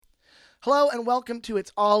Hello and welcome to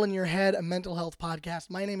It's All in Your Head, a mental health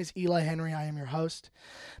podcast. My name is Eli Henry. I am your host.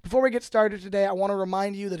 Before we get started today, I want to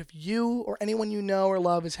remind you that if you or anyone you know or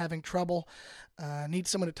love is having trouble, needs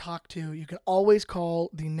someone to talk to, you can always call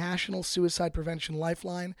the National Suicide Prevention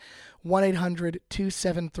Lifeline,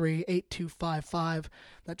 1-800-273-8255.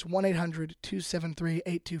 That's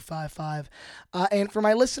 1-800-273-8255. And for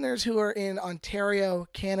my listeners who are in Ontario,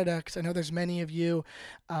 Canada, because I know there's many of you,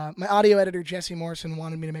 my audio editor, Jesse Morrison,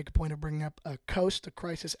 wanted me to make a point of bringing up COAST, the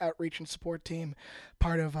Crisis Outreach and Support Team,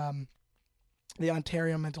 part of the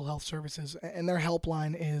Ontario Mental Health Services. And their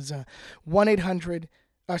helpline is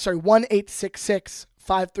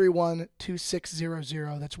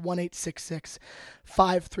 1-866-531-2600. That's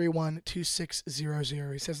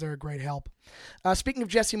 1-866-531-2600. He says they're a great help. Speaking of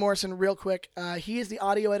Jesse Morrison, real quick, he is the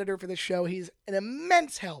audio editor for this show. He's an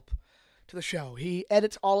immense help to the show. He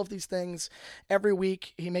edits all of these things every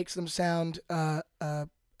week. He makes them sound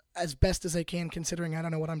as best as they can, considering I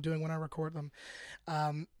don't know what I'm doing when I record them.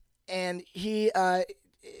 And he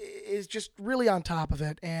is just really on top of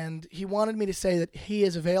it, and he wanted me to say that he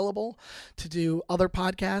is available to do other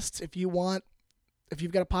podcasts. If you've got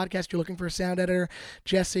a podcast, you're looking for a sound editor,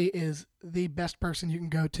 Jesse is the best person you can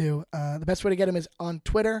go to. The best way to get him is on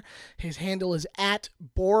Twitter. His handle is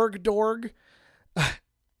 @BorgDorg.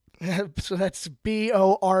 So that's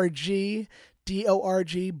BORGDORG,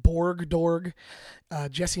 BorgDorg.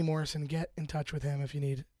 Jesse Morrison, get in touch with him if you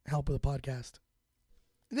need help with a podcast.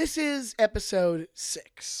 This is episode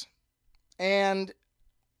 6, and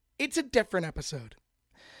it's a different episode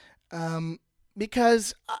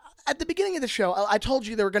because at the beginning of the show, I told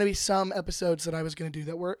you there were going to be some episodes that I was going to do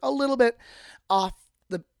that were a little bit off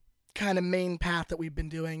the kind of main path that we've been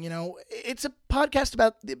doing. You know, it's a podcast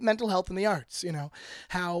about the mental health and the arts, you know,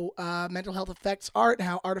 how mental health affects art,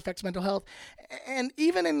 how art affects mental health. And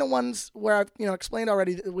even in the ones where I've, explained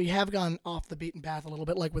already that we have gone off the beaten path a little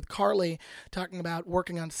bit, like with Carly talking about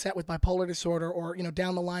working on set with bipolar disorder, or,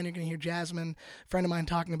 down the line, you're going to hear Jasmine, a friend of mine,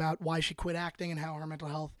 talking about why she quit acting and how her mental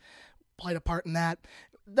health played a part in that.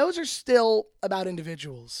 Those are still about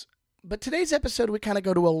individuals. But today's episode, we kind of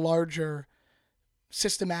go to a larger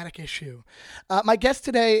systematic issue. My guest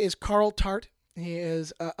today is Carl Tart. He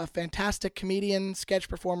is a fantastic comedian, sketch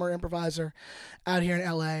performer, improviser out here in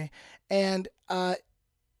LA. And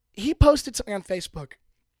he posted something on Facebook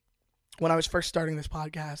when I was first starting this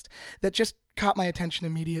podcast that just caught my attention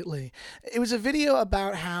immediately. It was a video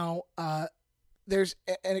about how there's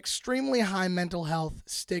an extremely high mental health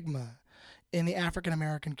stigma in the African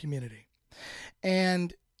American community.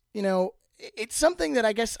 And, it's something that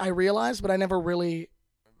I guess I realized, but I never really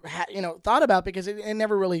thought about because it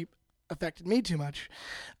never really affected me too much.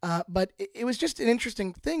 But it was just an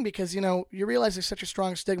interesting thing because, you realize there's such a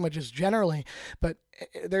strong stigma just generally, but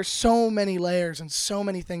there's so many layers and so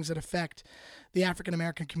many things that affect the African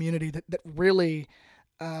American community that really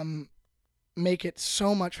make it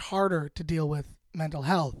so much harder to deal with mental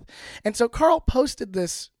health. And so Carl posted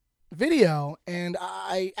this video, and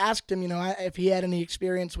I asked him, if he had any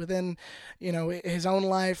experience within, his own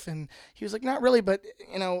life, and he was like, not really, but,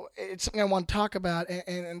 it's something I want to talk about,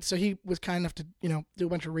 and so he was kind enough to, do a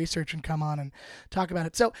bunch of research and come on and talk about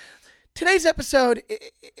it. So today's episode,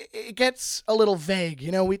 it gets a little vague.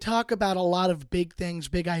 We talk about a lot of big things,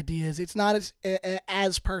 big ideas. It's not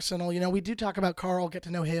as personal. We do talk about Carl, get to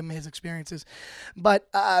know him, his experiences, but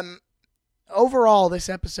overall, this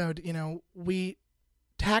episode, we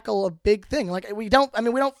tackle a big thing. Like we don't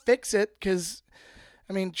fix it because,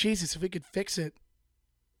 Jesus, if we could fix it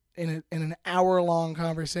in an hour-long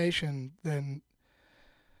conversation, then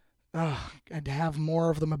I'd have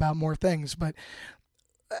more of them about more things. But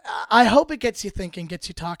I hope it gets you thinking, gets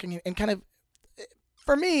you talking, and kind of,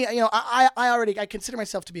 for me, I consider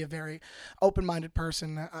myself to be a very open-minded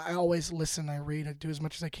person. I always listen, I read, I do as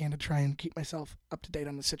much as I can to try and keep myself up to date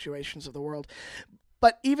on the situations of the world.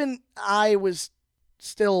 But even I was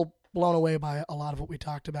still blown away by a lot of what we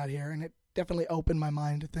talked about here, and it definitely opened my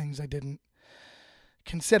mind to things I didn't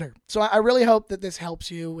consider. So I really hope that this helps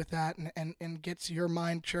you with that and gets your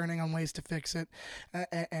mind churning on ways to fix it,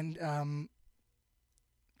 and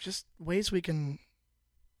just ways we can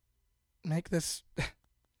make this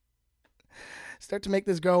start to make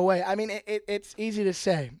this go away. It's easy to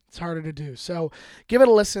say, it's harder to do. So give it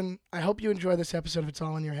a listen. I hope you enjoy this episode of It's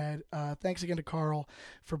All in Your Head. Thanks again to Carl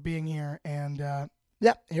for being here, and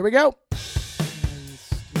yeah, here we go.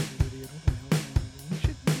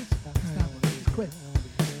 Quit.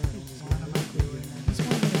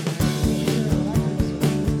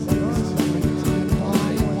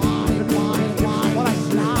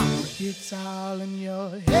 It's all in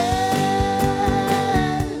your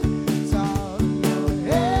head. It's all in your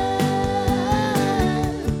head.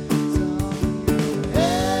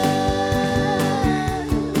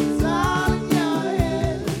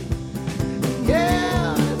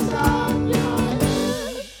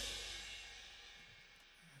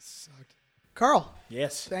 sucked. Carl,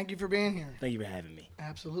 Yes. thank you for being here. Thank you for having me.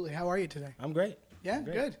 Absolutely. How are you today? I'm great. Yeah, I'm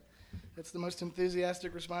great. good. That's the most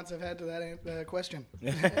enthusiastic response I've had to that question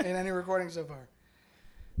in any recording so far.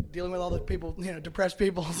 Dealing with all the people, depressed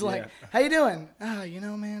people. It's like, how you doing?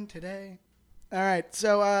 Man, today. All right.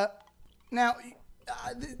 So now,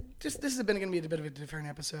 this is going to be a bit of a different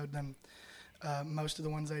episode than most of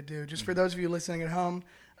the ones I do. Just for those of you listening at home,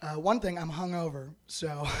 one thing, I'm hungover,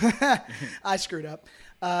 so I screwed up.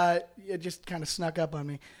 It just kind of snuck up on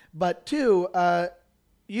me. But two,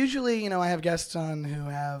 usually, I have guests on who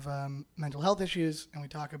have mental health issues, and we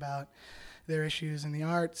talk about their issues in the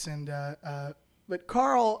arts. But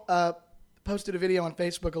Carl posted a video on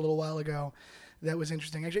Facebook a little while ago that was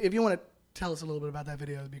interesting. Actually, if you want to tell us a little bit about that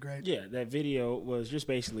video, it'd be great. Yeah, that video was just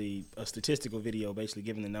basically a statistical video, basically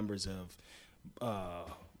giving the numbers of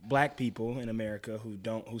black people in America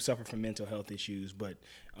who suffer from mental health issues, but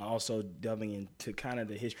also delving into kind of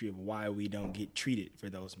the history of why we don't get treated for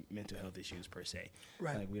those mental health issues per se.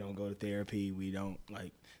 Right. Like we don't go to therapy, we don't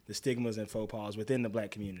like the stigmas and faux pas within the black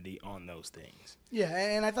community on those things. Yeah,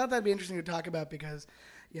 and I thought that'd be interesting to talk about because,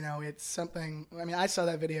 it's something. I mean, I saw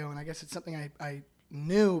that video, and I guess it's something I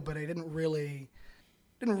knew, but I didn't really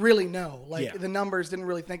know. Like the numbers, didn't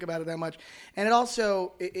really think about it that much, and it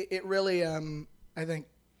also it really I think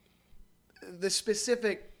the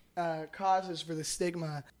specific causes for the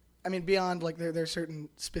stigma. I mean, beyond like there are certain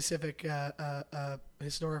specific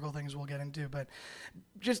historical things we'll get into, but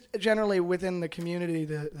just generally within the community,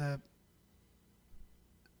 the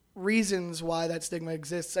reasons why that stigma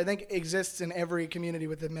exists, I think exists in every community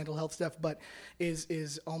with the mental health stuff, but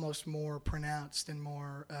is almost more pronounced and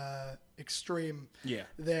more extreme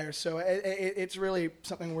there. So it's really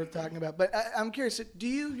something worth talking about. But I'm curious, do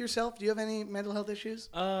you have any mental health issues?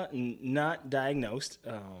 Not diagnosed.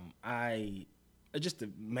 Just the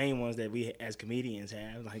main ones that we as comedians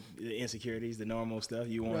have, like the insecurities, the normal stuff.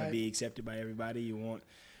 You want to be accepted by everybody. You want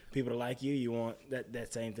people to like you. You want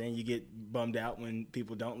that same thing. You get bummed out when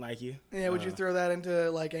people don't like you. Yeah, would you throw that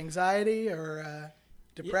into like anxiety or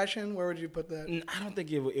depression? Where would you put that? I don't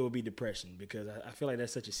think it would be depression because I feel like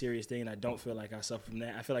that's such a serious thing, and I don't feel like I suffer from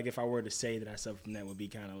that. I feel like if I were to say that I suffer from that, it would be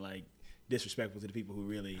kind of like disrespectful to the people who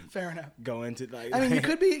really fair enough go into like. I mean, you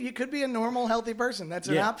could be a normal, healthy person. That's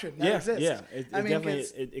an option that exists. Yeah,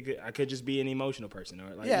 I could just be an emotional person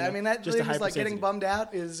or like. Yeah, I mean that just like getting bummed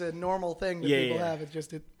out is a normal thing that people have. It's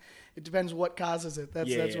just it depends what causes it.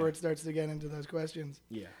 That's where it starts to get into those questions.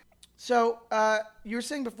 Yeah. So you were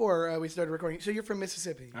saying before we started recording. So you're from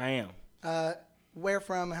Mississippi. I am. Where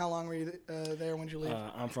from? How long were you there? When did you leave?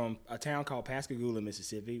 I'm from a town called Pascagoula,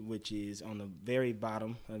 Mississippi, which is on the very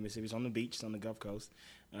bottom of Mississippi. It's on the beach. It's on the Gulf Coast.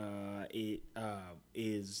 It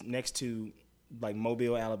is next to like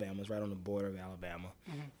Mobile, Alabama. It's right on the border of Alabama,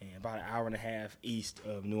 and about an hour and a half east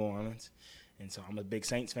of New Orleans. And so I'm a big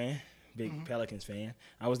Saints fan, big Pelicans fan.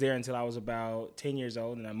 I was there until I was about 10 years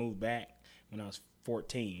old, and I moved back when I was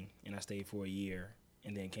 14, and I stayed for a year,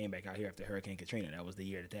 and then came back out here after Hurricane Katrina. That was the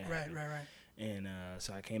year that happened. Right. And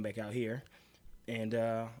so I came back out here, and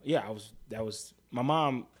my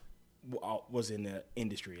mom was in the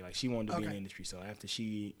industry. Like she wanted to be in the industry. So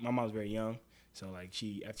my mom was very young. So like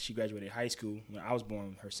after she graduated high school, when I was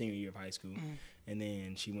born her senior year of high school, and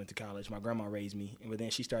then she went to college. My grandma raised me, but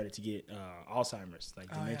then she started to get Alzheimer's,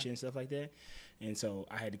 like dementia and stuff like that. And so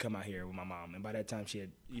I had to come out here with my mom. And by that time, she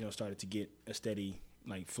had started to get a steady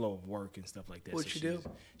like flow of work and stuff like that. What'd she do?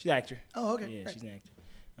 She's an actor. Oh, okay. Yeah, great. she's an actor.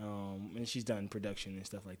 And she's done production and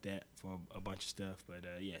stuff like that for a bunch of stuff. But,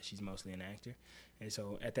 she's mostly an actor. And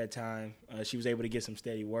so at that time, she was able to get some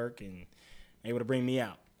steady work and able to bring me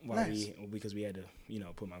out because we had to,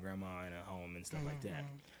 put my grandma in a home and stuff like that.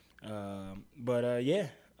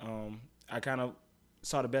 I kind of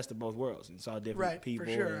saw the best of both worlds and saw different people.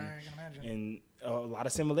 For sure, I can imagine. And a lot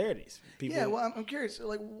of similarities. Well, I'm curious.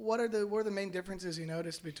 Like, what are the main differences you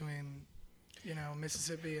noticed between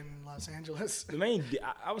Mississippi and Los Angeles?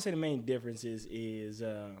 I would say the main difference is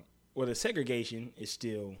the segregation is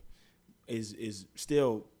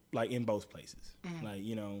still like in both places. Like,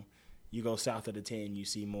 you go south of the 10, you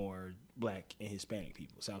see more black and Hispanic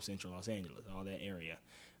people, South Central Los Angeles, all that area.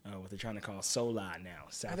 What they're trying to call SoLA now.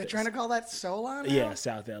 Are they trying to call that SoLA now? Yeah,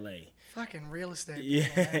 South LA. Fucking real estate. Yeah,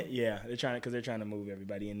 people, yeah. They're trying to move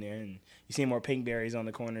everybody in there, and you see more pink berries on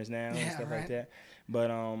the corners now and stuff like that. But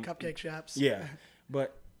cupcake shops. Yeah,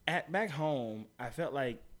 but back home, I felt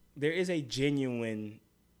like there is a genuine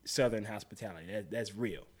Southern hospitality that's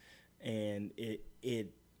real, and it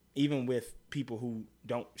even with people who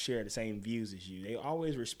don't share the same views as you, they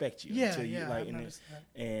always respect you. Yeah, I've noticed that.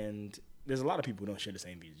 And there's a lot of people who don't share the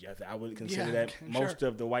same views. I would consider that sure. most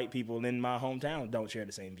of the white people in my hometown don't share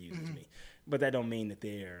the same views as me. But that don't mean that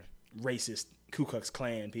they're racist Ku Klux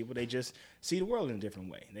Klan people. They just see the world in a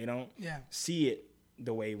different way. They don't see it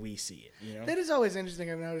the way we see it, you know? That is always interesting.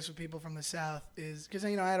 I've noticed with people from the South is because,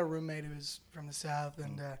 you know, I had a roommate who was from the South,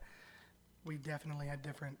 and we definitely had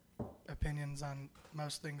different opinions on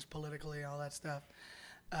most things politically, all that stuff.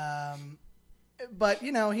 But,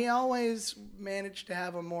 you know, he always managed to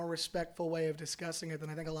have a more respectful way of discussing it than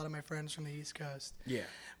I think a lot of my friends from the East Coast. Yeah.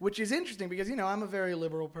 Which is interesting because, you know, I'm a very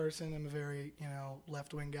liberal person. I'm a very, you know,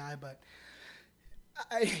 left-wing guy. But,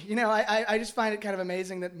 I just find it kind of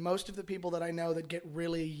amazing that most of the people that I know that get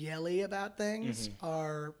really yelly about things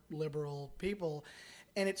are liberal people.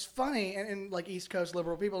 And it's funny, and like East Coast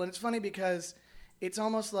liberal people, and it's funny because it's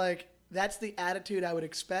almost like that's the attitude I would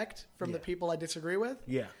expect from the people I disagree with.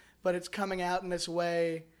 Yeah. But it's coming out in this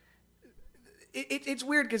way. It's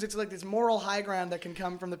weird because it's like this moral high ground that can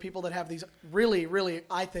come from the people that have these really, really,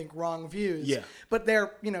 I think, wrong views. Yeah. But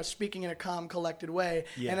they're, you know, speaking in a calm, collected way.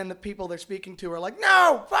 Yeah. And then the people they're speaking to are like,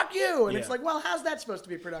 no, fuck you. And Yeah. it's like, well, how's that supposed to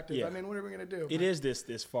be productive? Yeah. I mean, what are we going to do? It is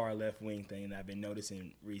this far left wing thing that I've been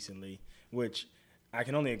noticing recently, which I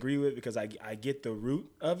can only agree with because I get the root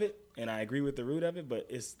of it, and I agree with the root of it, but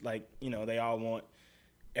it's like, you know, they all want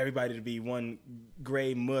everybody to be one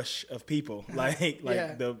gray mush of people, like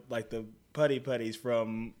the putties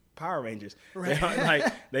from Power Rangers. Right.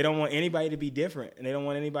 They don't want anybody to be different, and they don't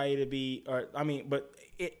want anybody to be, but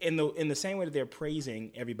in the same way that they're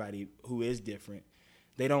praising everybody who is different,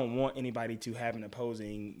 they don't want anybody to have an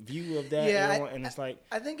opposing view of that. Yeah, and it's like,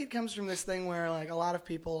 I think it comes from this thing where like a lot of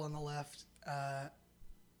people on the left,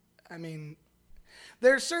 I mean,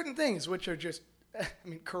 there are certain things which are just,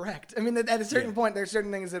 correct. I mean, at a certain point, there are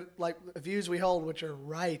certain things that, like, views we hold which are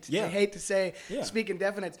right. Yeah. I hate to say, speak in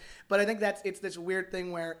definites, but I think it's this weird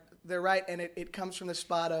thing where they're right, and it comes from the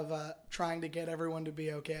spot of trying to get everyone to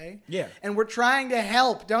be okay. Yeah. And we're trying to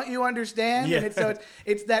help. Don't you understand? Yeah. And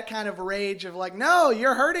it's that kind of rage of like, no,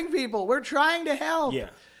 you're hurting people. We're trying to help. Yeah.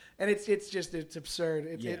 And it's absurd.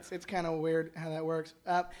 It's kind of weird how that works.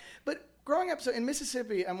 But growing up, so in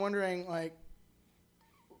Mississippi, I'm wondering, like,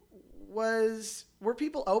 were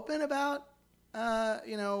people open about,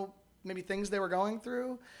 maybe things they were going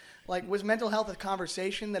through? Like, was mental health a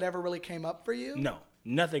conversation that ever really came up for you? No,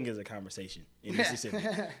 nothing is a conversation in Mississippi.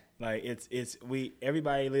 Like,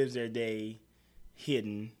 everybody lives their day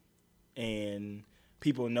hidden, and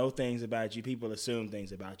people know things about you. People assume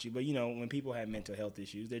things about you. But, you know, when people have mental health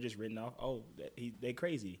issues, they're just written off. Oh, they're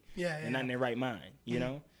crazy. Yeah. They're not in their right mind, you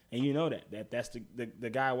know? And you know that's the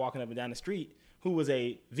guy walking up and down the street who was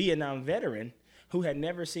a Vietnam veteran who had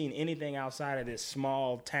never seen anything outside of this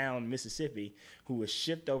small town, Mississippi, who was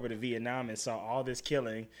shipped over to Vietnam and saw all this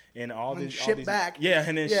killing and shipped back. Yeah,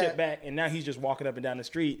 and then shipped back. And now he's just walking up and down the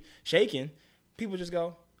street shaking. People just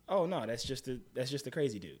go, oh, no, that's just a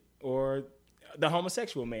crazy dude. Or the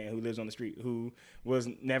homosexual man who lives on the street who was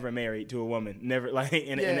never married to a woman,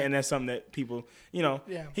 and that's something that people, you know,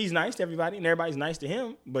 he's nice to everybody and everybody's nice to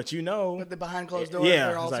him, but but the behind closed doors,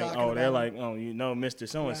 they're all talking about they're like, oh, you know, Mr.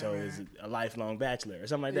 So-and-so is a lifelong bachelor or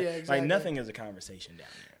something like that. Yeah, exactly. Like, nothing is a conversation down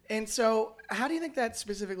there. And so, how do you think that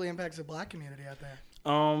specifically impacts the black community out there?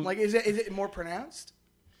 Like, is it more pronounced?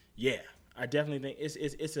 Yeah, I definitely think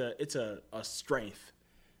it's a strength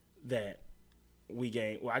that we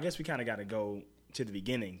gain. Well, I guess we kind of got to go to the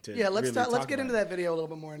beginning to let's get into it. that video a little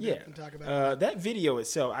bit more in depth and talk about it. That video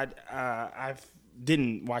itself, I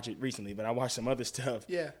didn't watch it recently, but I watched some other stuff.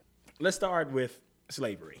 Yeah. Let's start with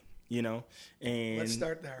slavery, you know, and let's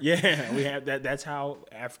start there. Yeah, we have that. That's how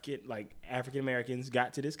African Americans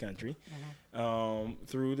got to this country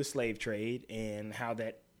through the slave trade, and how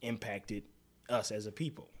that impacted us as a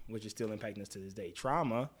people, which is still impacting us to this day.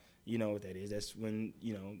 Trauma. You know what that is. That's when,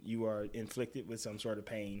 you know, you are inflicted with some sort of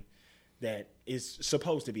pain that is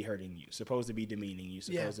supposed to be hurting you, supposed to be demeaning you,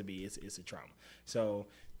 supposed to be, it's a trauma. So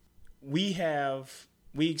we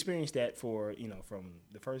experienced that for, you know, from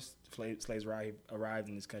the first slaves arrived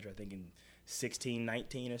in this country, I think in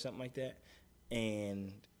 1619 or something like that.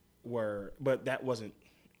 But that wasn't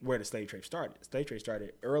where the slave trade started. The slave trade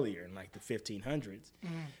started earlier in like the 1500s.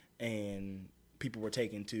 And people were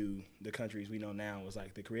taken to the countries we know now was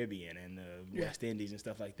like the Caribbean and the West Indies and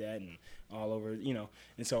stuff like that, and all over, you know.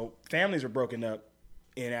 And so families were broken up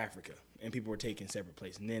in Africa, and people were taken separate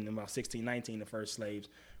places. And then in about 1619, the first slaves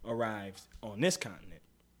arrived on this continent,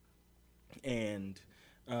 and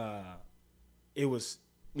it was,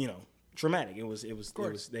 you know, traumatic.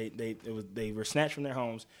 They were snatched from their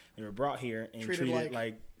homes. They were brought here and treated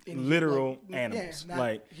like literal animals, not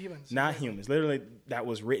like humans, not humans. Literally, that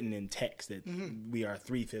was written in text that we are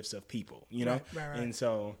 3/5 of people. You know, right. And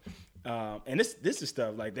so, and this is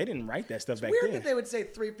stuff like they didn't write that stuff back Weird then. that they would say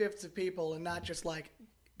 3/5 of people and not just like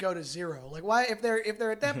go to 0. Like why if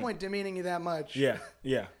they're at that point demeaning you that much? Yeah.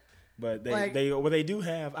 But they do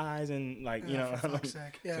have eyes and like for fuck's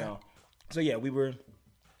sake. Yeah. So yeah, we were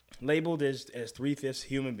labeled as 3/5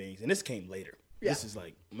 human beings, and this came later. Yeah.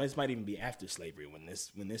 This might even be after slavery when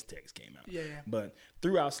this text came out. Yeah. But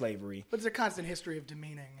throughout slavery, but it's a constant history of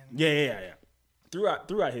demeaning. And, yeah.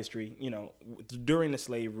 Throughout history, during the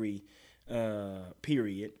slavery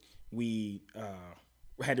period, we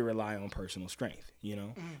had to rely on personal strength,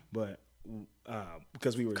 but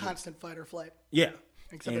because we were constant fight or flight. Yeah.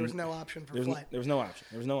 Except there was no option for flight. There was no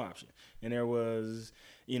option. And there was,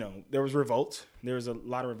 there was revolts. There was a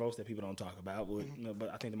lot of revolts that people don't talk about. But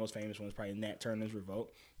I think the most famous one is probably Nat Turner's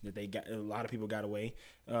revolt. That a lot of people got away.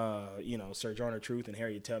 Sojourner Truth and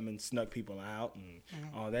Harriet Tubman snuck people out and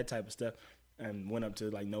all that type of stuff. And went up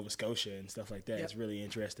to like Nova Scotia and stuff like that. Yep. It's really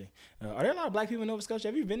interesting. Are there a lot of black people in Nova Scotia?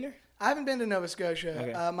 Have you been there? I haven't been to Nova Scotia.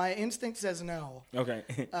 Okay. My instinct says no. Okay.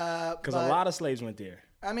 Because a lot of slaves went there.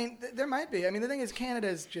 I mean, there might be. I mean, the thing is,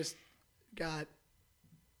 Canada's just got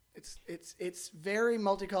it's very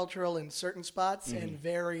multicultural in certain spots and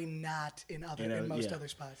very not in most other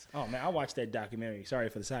spots. Oh man, I watched that documentary. Sorry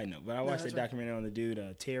for the side note, but I watched that documentary on the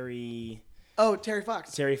dude Terry. Oh, Terry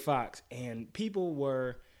Fox. Terry Fox, and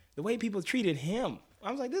the way people treated him.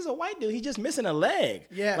 I was like, this is a white dude. He's just missing a leg.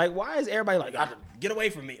 Yeah. Like, why is everybody like, get away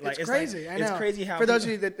from me? Like, it's crazy. Like, I know. It's crazy how. For those of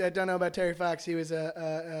you that don't know about Terry Fox, he was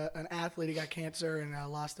an athlete. He got cancer and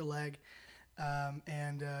lost a leg.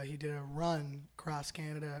 And he did a run across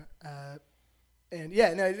Canada.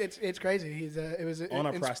 It's crazy. On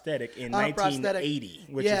a prosthetic in 1980,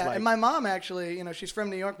 which is like. And my mom actually, she's from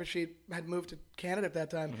New York, but she had moved to Canada at that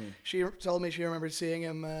time. Mm-hmm. She told me she remembered seeing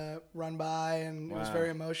him run by, and it was very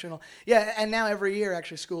emotional. Yeah, and now every year,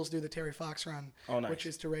 actually, schools do the Terry Fox Run, which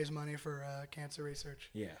is to raise money for cancer research.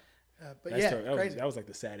 Yeah. Crazy. That was like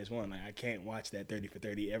the saddest one. Like I can't watch that 30 for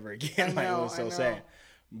 30 ever again. It was so sad.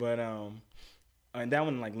 But and that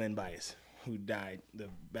one like Len Bias, who died, the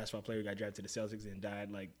basketball player who got drafted to the Celtics and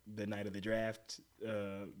died like the night of the draft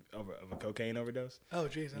of a cocaine overdose. Oh,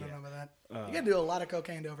 jeez, I don't know about that. You got to do a lot of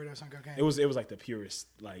cocaine to overdose on cocaine. It was like the purest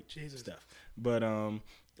like stuff. But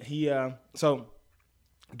so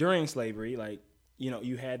during slavery, like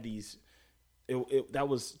you had these. That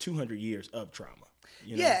was 200 years of trauma.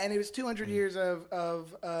 Yeah, and it was 200 years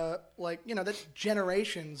of that's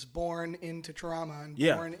generations born into trauma and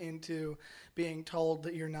born into being told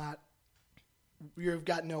that you've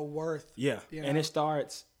got no worth. Yeah, and it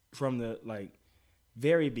starts from the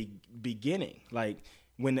very beginning. Like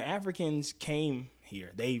when the Africans came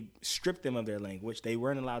here, they stripped them of their language. They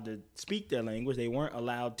weren't allowed to speak their language. They weren't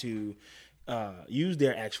allowed to use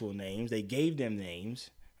their actual names. They gave them names.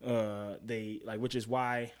 Which is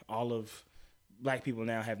why all of black people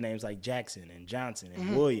now have names like Jackson and Johnson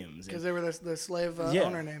and Williams. Because they were the slave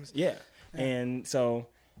owner names. Yeah. And so,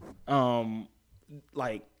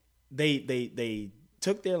 they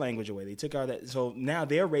took their language away. They took all that. So now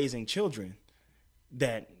they're raising children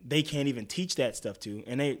that they can't even teach that stuff to,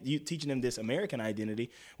 and you teaching them this American identity,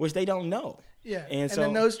 which they don't know. Yeah. And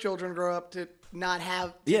then those children grow up to not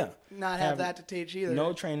have that to teach either.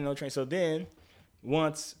 No training. So then,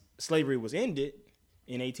 once slavery was ended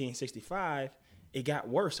in 1865. It got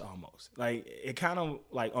worse almost. Like it kind of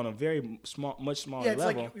like on a very much smaller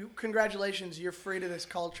level. Like congratulations, you're free to this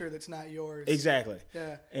culture that's not yours. Exactly.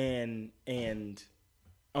 Yeah. And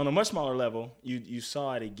on a much smaller level, you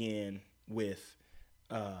saw it again with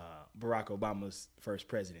Barack Obama's first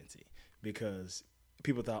presidency because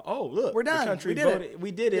people thought, oh look, we're done. The country voted.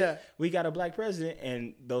 We did it. Yeah. We got a black president,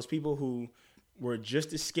 and those people who were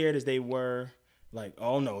just as scared as they were. Like,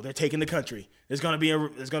 oh no, they're taking the country. It's gonna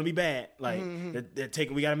be bad. Like they're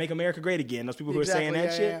taking. We gotta make America great again. Those people who are saying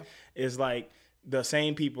that shit is like the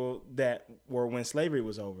same people that were when slavery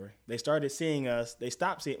was over. They started seeing us. They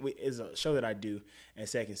stopped seeing. It's a show that I do at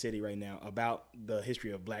Second City right now about the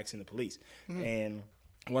history of blacks in the police. And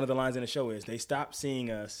one of the lines in the show is they stopped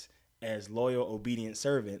seeing us as loyal, obedient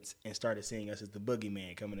servants and started seeing us as the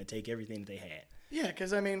boogeyman coming to take everything that they had. Yeah,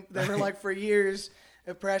 because I mean, they were like for years.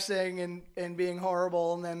 Oppressing and being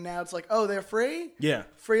horrible, and then now it's like, oh, they're free? Yeah.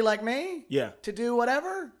 Free like me? Yeah. To do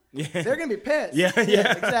whatever? Yeah. They're going to be pissed. Yeah,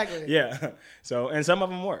 exactly. Yeah. So, and some of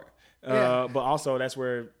them were. But also that's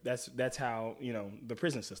how, the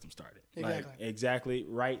prison system started. Exactly. Like, exactly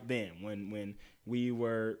right then when we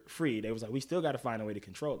were free, they was like, we still got to find a way to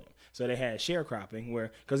control them. So they had sharecropping,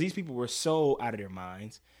 where because these people were so out of their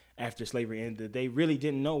minds after slavery ended, they really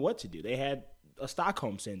didn't know what to do. They had a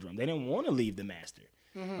Stockholm syndrome. They didn't want to leave the master.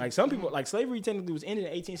 Like some people, like slavery technically was ended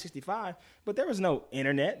in 1865, but there was no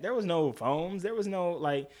internet, there was no phones, there was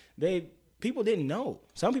no people didn't know.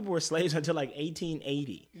 Some people were slaves until like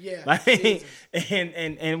 1880. Yeah, like,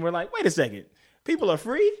 and we're like, wait a second, people are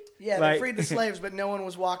free. Yeah, like, they freed the slaves, but no one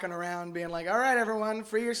was walking around being like, "All right, everyone,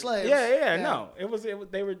 free your slaves." Yeah. No, it was.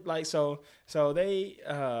 They were like so they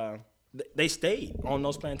stayed on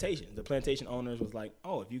those plantations. The plantation owners was like,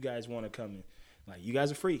 "Oh, if you guys want to come in, like you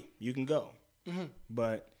guys are free, you can go."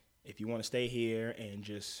 But if you want to stay here and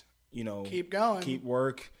just, keep going, keep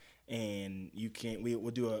work, and you can't,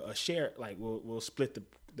 we'll do a share. Like we'll split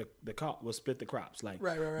we'll split the crops. Like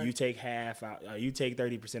right. You take half out, you take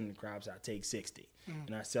 30% of the crops, I take 60,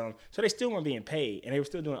 and I sell them. So they still weren't being paid, and they were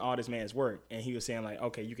still doing all this man's work. And he was saying like,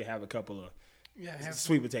 okay, you can have a couple of have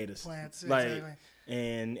sweet potatoes, plants, like, exactly.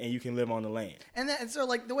 and you can live on the land. And so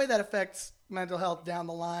like the way that affects mental health down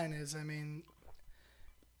the line is, I mean,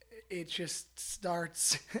 it just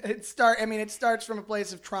starts. It starts from a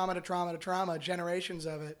place of trauma to trauma to trauma, generations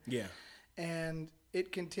of it. Yeah. And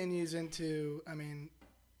it continues into, I mean,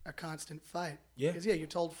 a constant fight. Yeah. Because you're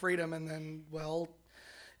told freedom, and then the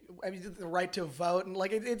right to vote, and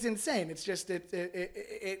like it's insane. It's just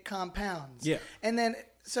it compounds. Yeah. And then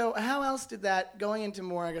so how else did that, going into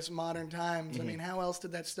more, I guess, modern times? I mean, how else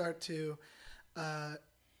did that start to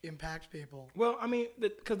impact people? Well, I mean,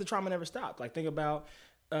 because the trauma never stopped. Like think about.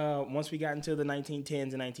 Once we got into the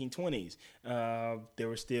 1910s and 1920s, there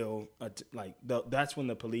were still that's when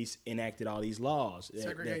the police enacted all these laws,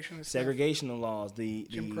 segregational laws, the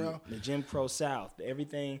Jim Crow South,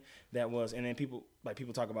 everything that was, and then people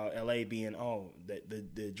talk about L.A. being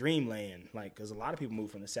the dreamland, like because a lot of people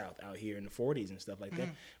moved from the South out here in the 40s and stuff like that.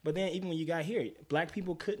 But then even when you got here, black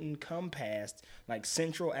people couldn't come past like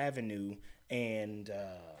Central Avenue and.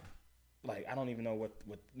 Like I don't even know what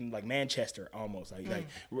like Manchester almost like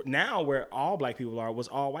now where all black people are was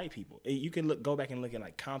all white people. You can go back and look at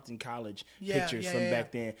like Compton College pictures from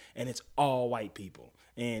back then, and it's all white people.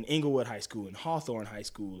 And Inglewood High School and Hawthorne High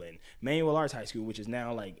School and Manual Arts High School, which is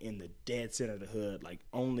now like in the dead center of the hood. Like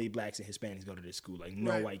only blacks and Hispanics go to this school. Like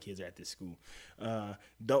no white kids are at this school.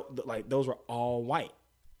 Like those were all white,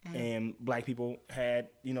 and black people had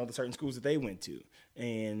the certain schools that they went to,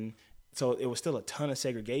 and so it was still a ton of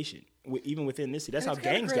segregation. Even within this city, that's how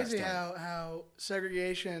gangs got started. How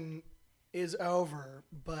segregation is over,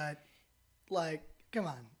 but like, come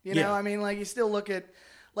on, you know? I mean, like you still look at,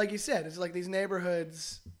 like you said, it's like these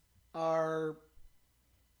neighborhoods are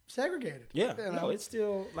segregated. Yeah, no, it's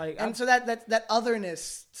still like, and so that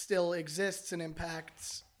otherness still exists and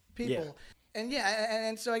impacts people. Yeah.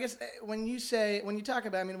 And so I guess when you talk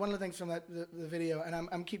about, I mean, one of the things from the video, and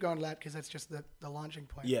I'm keep going to that because that's just the launching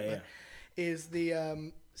point. Is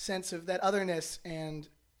the sense of that otherness and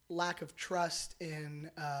lack of trust in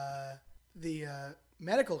the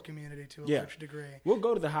medical community to a large degree. We'll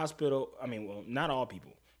go to the hospital. I mean, well, not all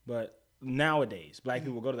people, but nowadays, black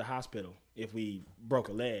people go to the hospital if we broke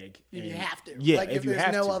a leg. If you have to. Yeah, like if you there's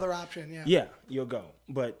have no to. other option. Yeah. Yeah, you'll go.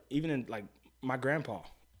 But even in like my grandpa,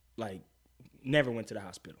 like never went to the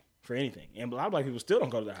hospital for anything, and a lot of black people still don't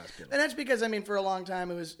go to the hospital. And that's because, I mean, for a long time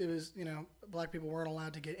it was black people weren't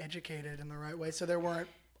allowed to get educated in the right way, so there weren't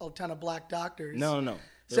a ton of black doctors. No.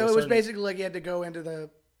 So it was basically like you had to go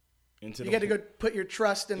you had to go put your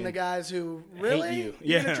trust in the guys who really hate you.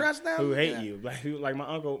 You're gonna trust them? Who hate you. Like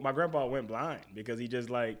my grandpa went blind because he just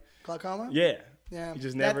like glaucoma. Yeah. He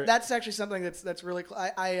just never. That's actually something that's really.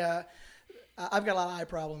 I've got a lot of eye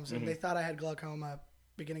problems, and they thought I had glaucoma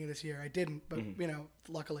beginning of this year. I didn't, but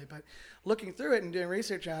luckily. But looking through it and doing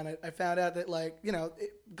research on it, I found out that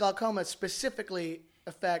glaucoma specifically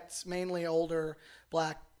affects mainly older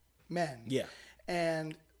black men. Yeah.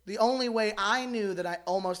 And the only way I knew that I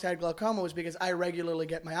almost had glaucoma was because I regularly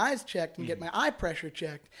get my eyes checked and get my eye pressure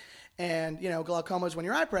checked. And, glaucoma is when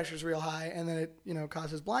your eye pressure is real high, and then it,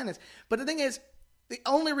 causes blindness. But the thing is, the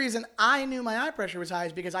only reason I knew my eye pressure was high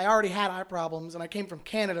is because I already had eye problems, and I came from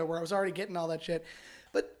Canada where I was already getting all that shit.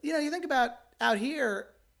 But, you think about out here,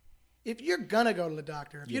 if you're going to go to the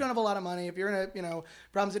doctor, if you don't have a lot of money, if you're in a,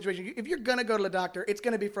 problem situation, if you're going to go to the doctor, it's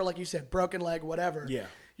going to be for, like you said, broken leg, whatever. Yeah.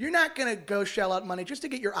 You're not going to go shell out money just to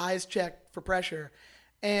get your eyes checked for pressure.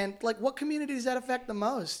 And, like, what community does that affect the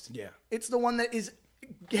most? Yeah. It's the one that is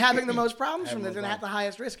having the most problems from this and at the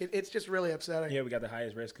highest risk. It's just really upsetting. Yeah, we got the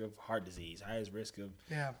highest risk of heart disease, highest risk of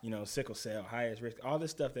sickle cell, highest risk, all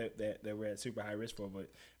this stuff that we're at super high risk for.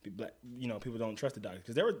 But people don't trust the doctors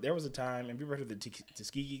because there was a time, and people heard of the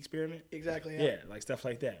Tuskegee experiment. Exactly. Yeah, like stuff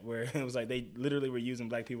like that, where it was like they literally were using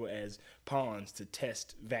black people as pawns to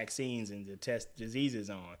test vaccines and to test diseases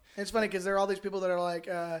on. And it's funny because there are all these people that are like.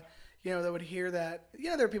 That would hear that.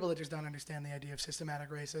 There are people that just don't understand the idea of systematic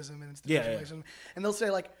racism and institutionalism. And they'll say,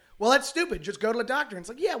 like, well, that's stupid. Just go to a doctor. And it's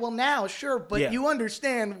like, yeah, well, now, sure. But you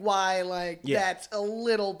understand why, that's a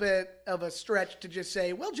little bit of a stretch to just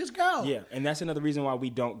say, well, just go. Yeah, and that's another reason why we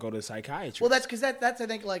don't go to a psychiatrist. Well, that's because that's, I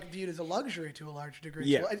think, viewed as a luxury to a large degree.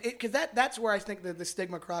 Yeah. Because that's where I think the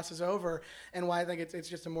stigma crosses over and why I think it's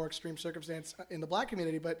just a more extreme circumstance in the black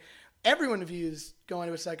community. But everyone views going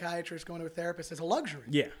to a psychiatrist, going to a therapist as a luxury.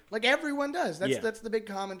 Yeah. Like everyone does. That's the big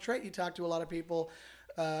common trait. You talk to a lot of people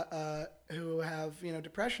who have,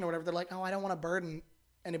 depression or whatever. They're like, oh, I don't want to burden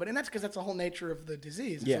anybody. And that's because that's the whole nature of the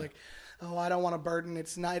disease. It's like, oh, I don't want to burden.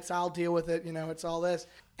 I'll deal with it. It's all this.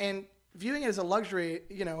 And viewing it as a luxury,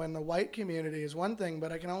 in the white community is one thing,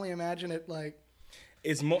 but I can only imagine it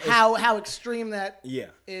it's more how extreme that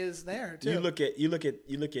is there too. You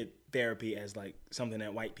look at therapy as something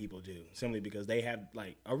that white people do simply because they have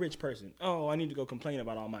a rich person. Oh, I need to go complain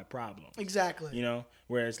about all my problems. Exactly.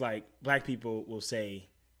 Whereas black people will say,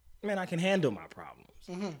 man, I can handle my problems.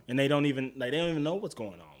 Mm-hmm. And they don't even know what's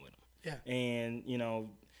going on with them. Yeah. And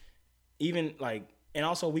even and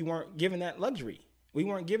also we weren't given that luxury. We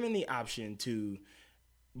weren't given the option to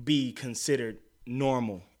be considered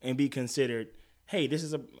normal and be considered, hey, this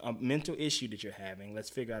is a mental issue that you're having. Let's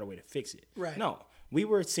figure out a way to fix it. Right. No, we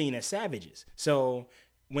were seen as savages. So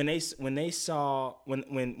when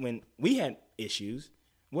we had issues,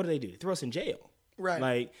 what do? They throw us in jail.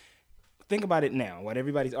 Right. Think about it now. What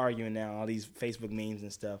everybody's arguing now, all these Facebook memes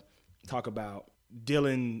and stuff, talk about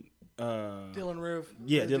Dylan Roof.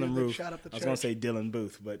 Yeah, Dylan Roof. Shot up the church. I was going to say Dylan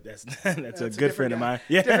Booth, but that's a good friend of mine.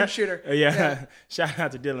 Yeah. Different shooter. Yeah. Shout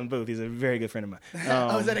out to Dylan Booth. He's a very good friend of mine.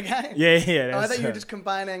 Is that a guy? Yeah. I thought you were just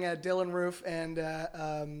combining Dylan Roof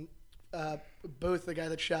and Booth, the guy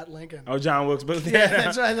that shot Lincoln. Oh, John Wilkes Booth. Yeah,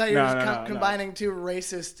 that's what I thought you were just combining two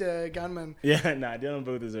racist gunmen. Yeah, Dylan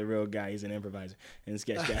Booth is a real guy. He's an improviser and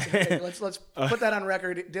sketch guy. Okay, let's put that on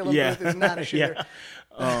record. Dylan Booth is not a shooter.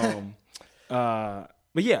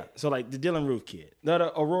 But yeah, so the Dylan Roof kid,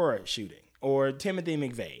 the Aurora shooting, or Timothy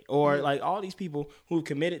McVeigh, or all these people who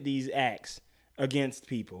committed these acts against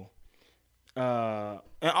people, and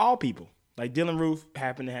all people. Dylan Roof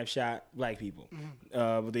happened to have shot black people.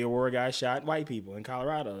 But the Aurora guy shot white people in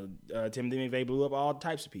Colorado. Timothy McVeigh blew up all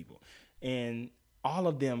types of people. And all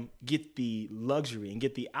of them get the luxury and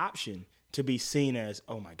get the option to be seen as,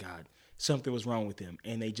 oh my God, something was wrong with them.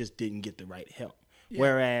 And they just didn't get the right help. Yeah.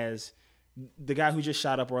 Whereas the guy who just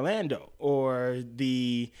shot up Orlando, or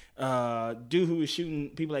the dude who was shooting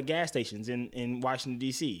people at gas stations in Washington,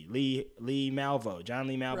 D.C., John Lee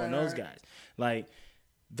Malvo, those guys.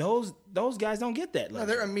 Those guys don't get that. No,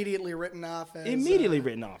 they're immediately written off.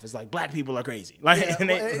 Written off. It's black people are crazy. Even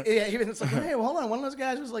it's hey, well, hold on. One of those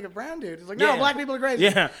guys was a brown dude. It's no, black people are crazy.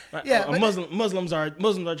 Yeah. Muslims are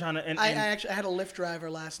trying to. I actually had a Lyft driver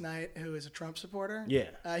last night who is a Trump supporter.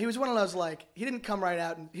 Yeah. He was one of those he didn't come right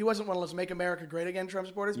out, and he wasn't one of those "Make America Great Again" Trump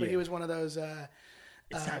supporters, but he was one of those.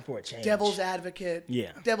 It's time for a change. Devil's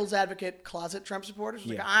advocate closet Trump supporters.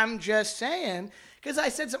 I'm just saying, because I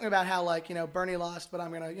said something about how Bernie lost, but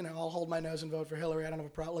I'm gonna I'll hold my nose and vote for Hillary. I don't have a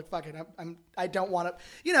problem. Look, fuck it. I don't want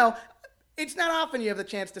to. It's not often you have the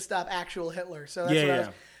chance to stop actual Hitler. So that's what I was.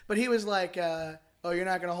 But he was like, oh, you're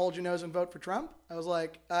not gonna hold your nose and vote for Trump? I was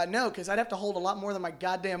like, no, because I'd have to hold a lot more than my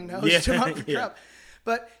goddamn nose to vote for Trump.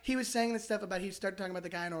 But he was saying this stuff about, he started talking about the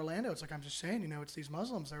guy in Orlando. It's I'm just saying, it's these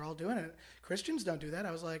Muslims. They're all doing it. Christians don't do that.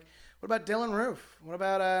 I was like, what about Dylan Roof? What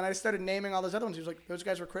about, and I started naming all those other ones. He was like, those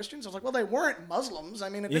guys were Christians? I was like, well, they weren't Muslims. I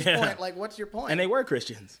mean, at this point, what's your point? And they were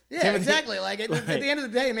Christians. Yeah, exactly. At the end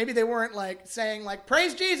of the day, maybe they weren't saying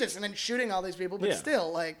praise Jesus and then shooting all these people, but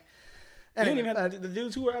still Anyway, you didn't even have the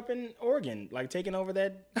dudes who were up in Oregon, taking over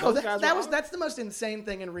that. That's the most insane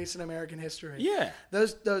thing in recent American history. Yeah.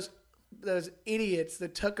 Those idiots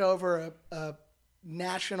that took over a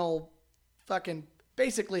national fucking,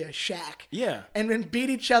 basically a shack. Yeah. And then beat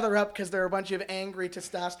each other up because they're a bunch of angry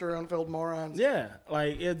testosterone-filled morons. Yeah.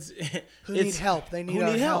 Who need help. They need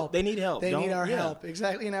our help. They need help. They need our help.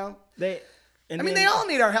 Exactly. They all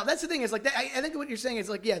need our help. That's the thing. Is I think what you're saying is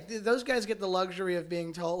those guys get the luxury of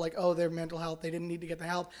being told oh, their mental health, they didn't need to get the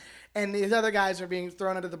help, and these other guys are being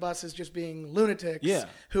thrown under the bus as just being lunatics. Yeah.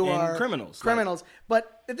 Who and are criminals.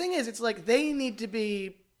 But the thing is, it's they need to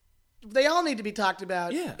be they all need to be talked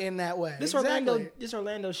about Yeah. in that way. This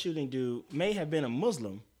Orlando shooting dude may have been a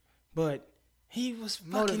Muslim, but he was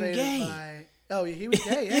fucking motivated gay. by. Oh, he was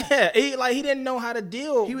gay. Yeah. Yeah, he didn't know how to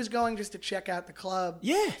deal. He was going just to check out the club.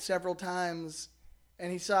 Yeah. Several times,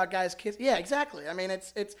 and he saw guys kiss. Yeah, exactly. I mean,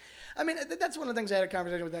 it's. I mean, that's one of the things I had a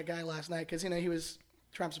conversation with that guy last night because he was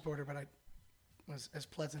a Trump supporter, but I was as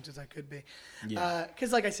pleasant as I could be. Yeah.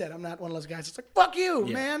 Because, like I said, I'm not one of those guys. It's like fuck you,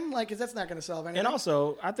 Yeah. man. Like, 'cause that's not going to solve anything. And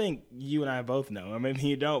also, I think you and I both know. I mean,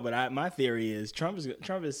 you don't, but my theory is Trump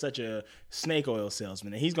is such a snake oil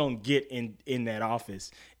salesman, and he's going to get in that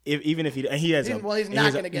office, even if he has a. Well, he's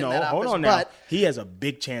not going to get in that hold office, on now. but He has a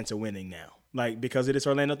big chance of winning now. Like, because of this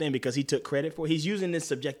Orlando thing, because he took credit for it. He's using this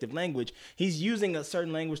subjective language. He's using a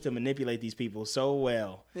certain language to manipulate these people so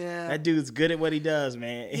well. Yeah. That dude's good at what he does,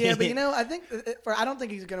 man. Yeah, but I think I don't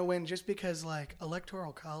think he's going to win just because like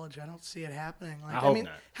electoral college. I don't see it happening. Like, I hope mean,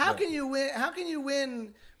 not, how but- can you win? How can you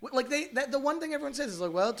win? Like the one thing everyone says is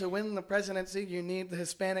like, well, to win the presidency, you need the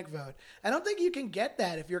Hispanic vote. I don't think you can get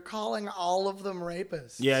that if you're calling all of them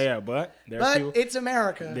rapists. Yeah, but But it's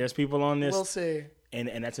America. There's people on this. We'll see.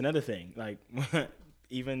 And that's another thing. Like,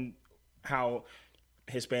 even how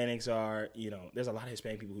Hispanics are, there's a lot of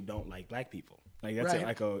Hispanic people who don't like black people. Like, that's Right.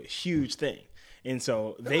 like a huge thing. And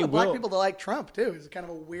so There are they a lot of will. black people that like Trump too. It's kind of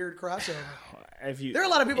a weird crossover. There There are a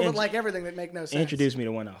lot of people that like everything that make no sense. Introduce me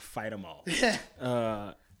to one, I'll fight them all.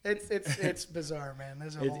 It's bizarre, man.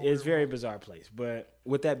 There's a whole It's weird very world. bizarre place. But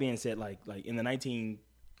with that being said, like in the 1920s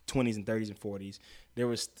and 30s and 40s, there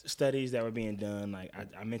was studies that were being done. Like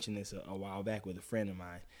I mentioned this a while back with a friend of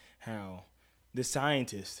mine, how the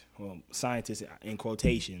scientists in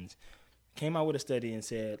quotations, came out with a study and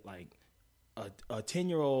said like a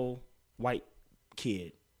 10-year-old white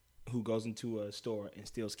kid who goes into a store and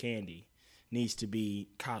steals candy needs to be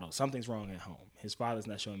coddled. Something's wrong at home. His father's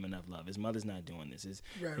not showing him enough love. His mother's not doing this.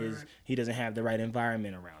 Right. He doesn't have the right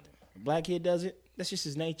environment around him. Black kid does it. That's just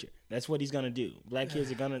his nature. That's what he's gonna do. Black kids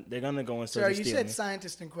are gonna go and start Sorry, stealing. you said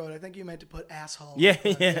scientist in quote. I think you meant to put asshole. Yeah,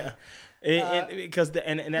 in quote. yeah. Because that's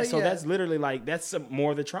yeah. that's literally like that's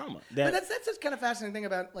more the trauma. But that's a kind of fascinating thing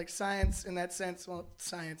about like science in that sense. Well,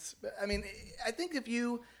 science. I mean, I think if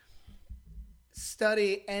you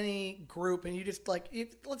study any group and you just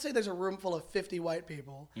let's say there's a room full of 50 white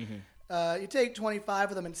people. Mm-hmm. You take 25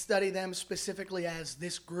 of them and study them specifically as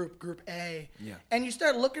this group A. Yeah. And you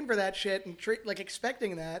start looking for that shit and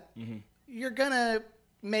expecting that, you're gonna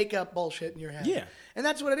make up bullshit in your head. Yeah. And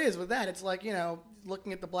that's what it is with that. It's like,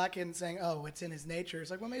 looking at the black kid and saying, oh, it's in his nature.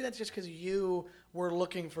 It's like, well, maybe that's just because you were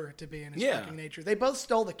looking for it to be in his fucking nature. They both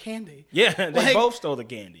stole the candy. Yeah, they both stole the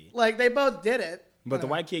candy. Like, they both did it. But the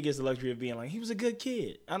white kid gets the luxury of being like, he was a good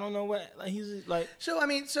kid. I don't know what, like, he's like. So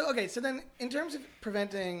then in terms of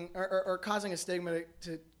preventing or causing a stigma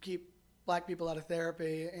to keep black people out of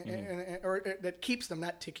therapy, or that keeps them,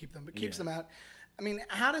 not to keep them, but keeps them out. I mean,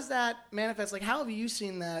 how does that manifest? Like, how have you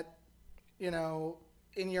seen that,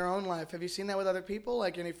 in your own life? Have you seen that with other people?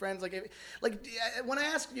 Like, any friends? Like when I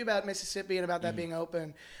asked you about Mississippi and about that being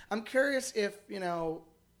open, I'm curious if,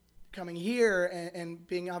 coming here and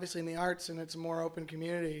being obviously in the arts and it's a more open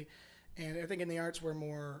community, and I think in the arts we're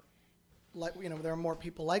more like, there are more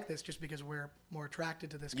people like this just because we're more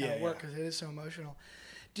attracted to this kind of work because it is so emotional.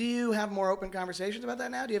 Do you have more open conversations about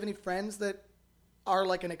that now? Do you have any friends that are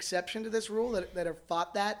like an exception to this rule that have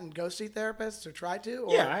fought that and go see therapists or try to?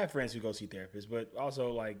 Or? Yeah, I have friends who go see therapists, but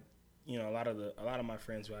also like, a lot of my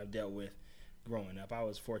friends who I've dealt with growing up, I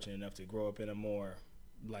was fortunate enough to grow up in a more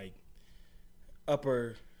like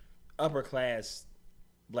upper class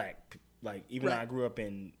black, like even though I grew up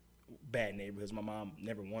in bad neighborhoods, my mom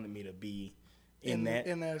never wanted me to be in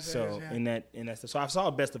those areas. So I saw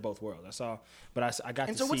the best of both worlds. I got to see.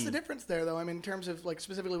 And so what's the difference there though? I mean, in terms of like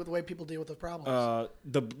specifically with the way people deal with the problems.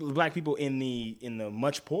 The black people in the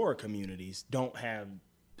much poorer communities don't have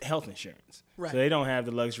health insurance. Right. So they don't have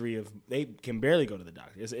the luxury of, they can barely go to the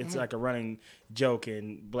doctor. It's like a running joke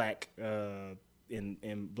in black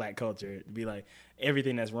in black culture to be like,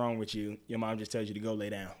 everything that's wrong with you, your mom just tells you to go lay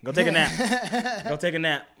down. Go take a nap. Go take a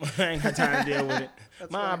nap. I ain't got time to deal with it.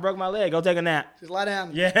 Mom, I broke my leg. Go take a nap. Just lie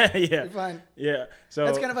down. Yeah. You're fine. Yeah. So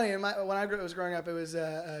that's kind of funny. When I was growing up, it was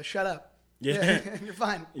shut up. Yeah. You're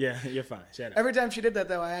fine. Yeah, you're fine. Shut up. Every time she did that,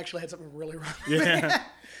 though, I actually had something really wrong. Yeah.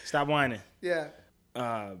 Stop whining. Yeah.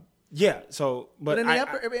 Yeah. So, but in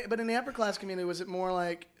the upper class community, was it more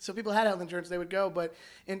like, so people had health insurance, they would go, but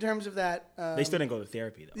in terms of that, they still didn't go to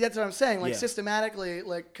therapy though. That's what I'm saying. Like systematically,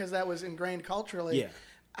 like because that was ingrained culturally. Yeah.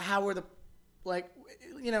 How were the, like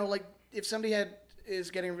if somebody is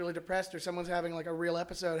getting really depressed or someone's having like a real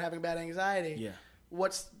episode, having bad anxiety. Yeah.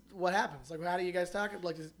 what happens? Like, how do you guys talk?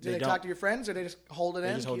 Like, do they don't. talk to your friends, or they just hold it in?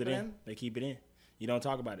 They just hold it in. They keep it in. You don't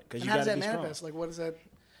talk about it because And you how got does to that be manifest? strong. Like, what is that?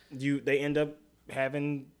 They end up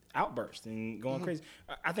having outbursts and going crazy.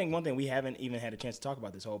 I think one thing we haven't even had a chance to talk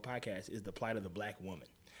about this whole podcast is the plight of the black woman.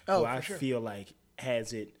 Oh, who for I sure. feel like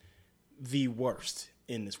has it the worst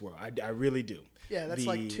in this world. I really do. Yeah, that's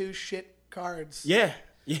like 2 shit cards. Yeah,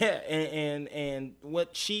 and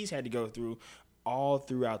what she's had to go through all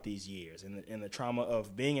throughout these years, and the trauma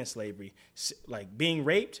of being in slavery, like being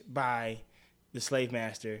raped by the slave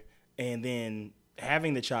master, and then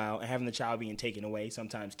having the child, and having the child being taken away,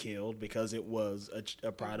 sometimes killed because it was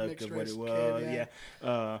a product of what it was.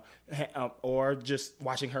 Kid, or just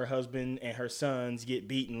watching her husband and her sons get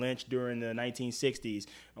beat and lynched during the 1960s,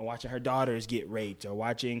 or watching her daughters get raped, or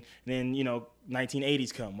watching, then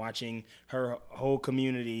 1980s come, watching her whole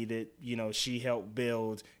community that she helped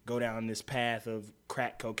build go down this path of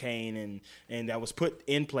crack cocaine and that was put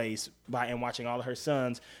in place by, and watching all of her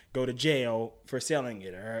sons go to jail for selling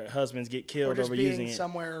it, or her husbands get killed Or just over being using it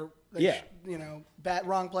somewhere. Yeah.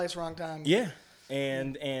 Wrong place, wrong time. Yeah,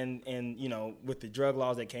 and with the drug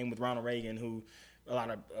laws that came with Ronald Reagan, who a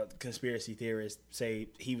lot of conspiracy theorists say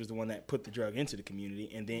he was the one that put the drug into the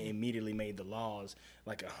community, and then immediately made the laws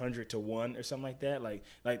like 100-1 or something like that, like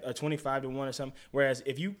a 25-1 or something. Whereas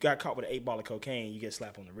if you got caught with an 8 ball of cocaine, you get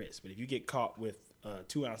slapped on the wrist. But if you get caught with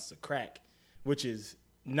 2 ounces of crack, which is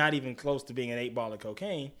not even close to being an 8 ball of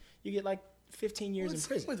cocaine, you get like 15 years in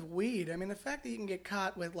prison. With weed, I mean, the fact that you can get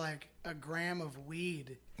caught with like a gram of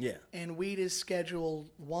weed, and weed is Schedule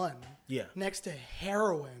 1, next to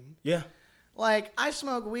heroin. Yeah. Like, I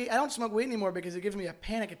smoke weed. I don't smoke weed anymore because it gives me a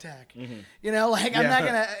panic attack. Mm-hmm. I'm not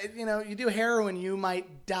gonna. You do heroin, you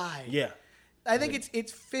might die. Yeah. I think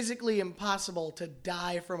it's physically impossible to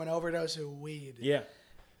die from an overdose of weed. Yeah.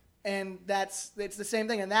 And it's the same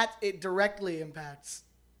thing, and that it directly impacts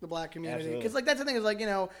the black community. Because that's the thing is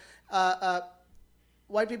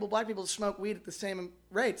white people, black people smoke weed at the same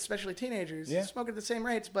rates, especially teenagers. Yeah. Smoke at the same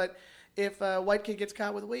rates, but if a white kid gets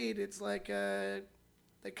caught with weed, it's like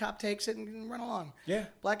the cop takes it and can run along. Yeah.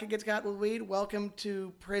 Black kid gets caught with weed, welcome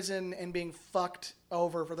to prison and being fucked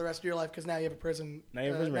over for the rest of your life because now you have a prison. Now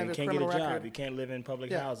you have a prison. You can't get a job. Record. You can't live in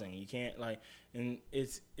public housing. You can't and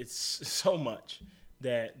it's so much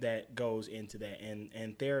that goes into that,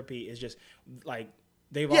 and therapy is just like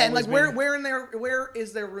they've always and like been, where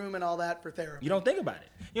is there room and all that for therapy? You don't think about it.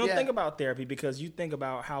 You don't think about therapy because you think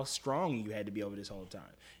about how strong you had to be over this whole time.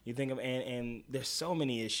 You think of and there's so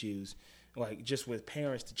many issues. Like just with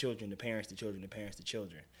parents to children, to parents to children, to parents to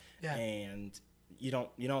children, and you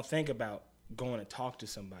don't think about going to talk to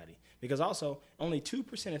somebody because also only 2%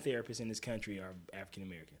 of therapists in this country are African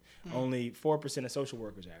American. Only 4% of social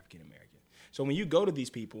workers are African American. So when you go to these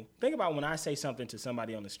people, think about when I say something to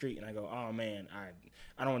somebody on the street and I go, "Oh man,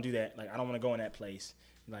 I don't want to do that. Like I don't want to go in that place.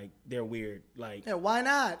 Like they're weird. Like why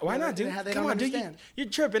not? Why not, dude? How they Come don't on, dude. understand. You're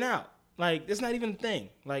tripping out. Like it's not even a thing.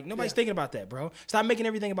 Like nobody's thinking about that, bro. Stop making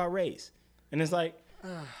everything about race." And it's like,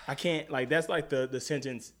 I can't, like, that's like the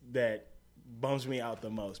sentence that bums me out the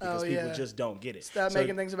most because people just don't get it. Stop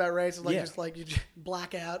making things about race. It's like just like you just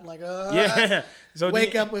black out and like, So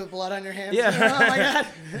wake up with blood on your hands. Yeah. Oh my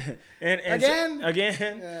God. and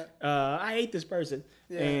again. Yeah. I hate this person.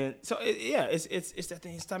 Yeah. And so, it's that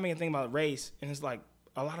thing. Stop making a thing about race. And it's like,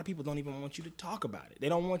 a lot of people don't even want you to talk about it. They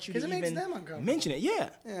don't want you to even makes them uncomfortable. mention it. Yeah.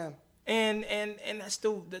 Yeah. And that's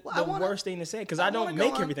still the worst thing to say because I don't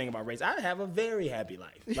make everything about race. I have a very happy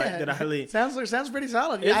life that I lead. Sounds pretty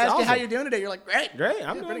solid. I It's asked you how awesome. you're doing today. You're like, great.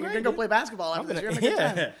 I'm doing great. You're gonna go play basketball after this. You're having a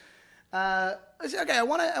good time. Okay, I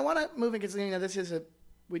want to move in because this is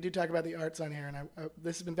we do talk about the arts on here, and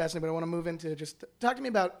this has been fascinating. But I want to move into just talk to me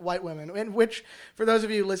about White Women, in which, for those of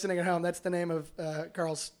you listening at home, that's the name of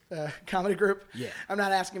Carl's comedy group. Yeah, I'm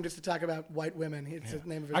not asking him just to talk about white women. It's the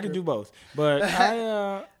name of his I group. can do both,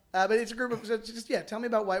 but but it's a group of tell me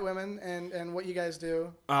about White Women and what you guys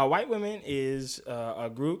do. White Women is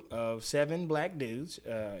a group of 7 black dudes.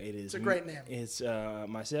 It's a great name. It's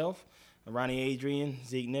myself, Ronnie Adrian,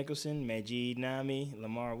 Zeke Nicholson, Majid Nami,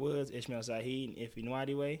 Lamar Woods, Ishmael Saheed, and Ife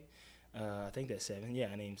Nwadiwe. I think that's 7. Yeah,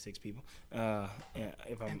 I named 6 people.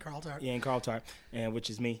 And Carl Tart. Yeah, and Carl Tart, which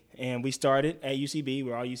is me. And we started at UCB.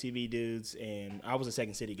 We're all UCB dudes. And I was a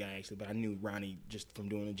Second City guy, actually, but I knew Ronnie just from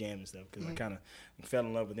doing the jam and stuff because I kind of fell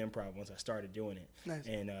in love with improv once I started doing it. Nice.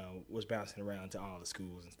 And was bouncing around to all the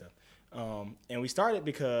schools and stuff. And we started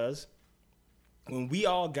because when we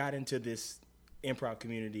all got into this improv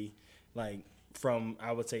community, like from,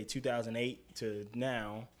 I would say, 2008 to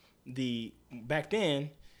now, back then,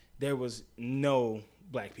 there was no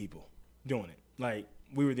black people doing it. Like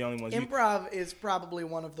we were the only ones. Improv is probably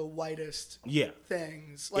one of the whitest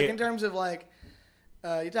things. Like in terms of like,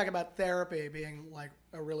 you talk about therapy being like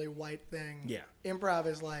a really white thing. Yeah. Improv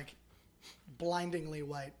is like blindingly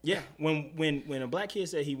white. Yeah. When a black kid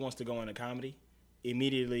said he wants to go into comedy,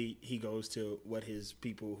 immediately he goes to what his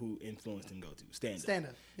people who influenced him go to,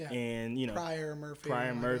 stand-up. Yeah. And, you know, Pryor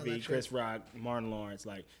Murphy, Chris Rock, Martin Lawrence,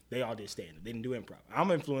 like, they all did stand-up. They didn't do improv.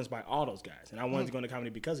 I'm influenced by all those guys, and I wanted to go into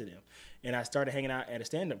comedy because of them. And I started hanging out at a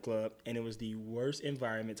stand-up club, and it was the worst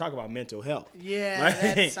environment. Talk about mental health. Yeah,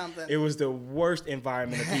 right? That's something. It was the worst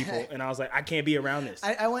environment of people, and I was like, I can't be around this.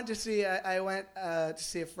 I went to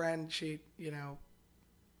see a friend. She, you know,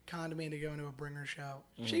 conned me into going to a bringer show.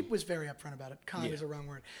 She was very upfront about it. Conned is the wrong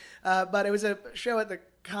word. But it was a show at the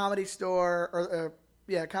Comedy Store,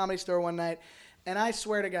 Comedy Store one night. And I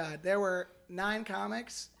swear to God, there were 9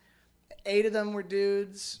 comics. 7 of them were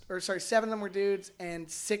dudes,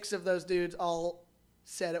 and 6 of those dudes all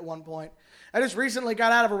said at one point, I just recently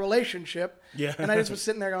got out of a relationship. Yeah. And I just was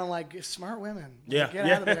sitting there going like, smart women. Yeah. Get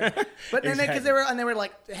out of there. But then Exactly. because they were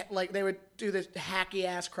like they would do this hacky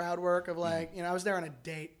ass crowd work of like, you know, I was there on a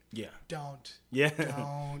date. Yeah. Don't Yeah.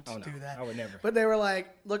 Don't Oh, no. do that. I would never. But they were like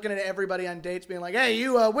looking at everybody on dates being like, hey,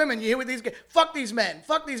 you women, you here with these guys? Fuck these men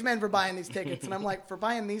for buying these tickets. And I'm like, for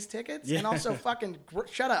buying these tickets? Yeah. And also fucking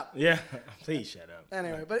shut up. Yeah. Please shut up.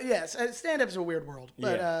 Anyway, but yes, stand-up is a weird world.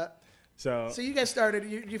 But Yeah. So you guys started,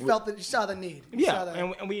 you felt that you saw the need. You saw the,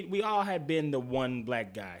 and we all had been the one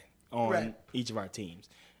black guy on Right. each of our teams.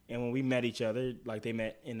 And when we met each other, like they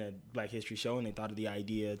met in a Black History show, and they thought of the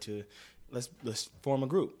idea to let's form a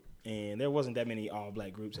group. And there wasn't that many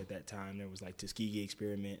all-black groups at that time. There was like Tuskegee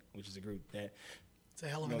Experiment, which is a group that it's a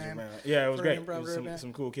hell of a goes name. around. Yeah, it was for great. an It improv was group,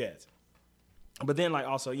 some cool cats. But then, like,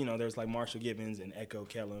 also, you know, there's like Marshall Gibbons and Echo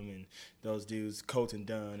Kellum and those dudes, Colton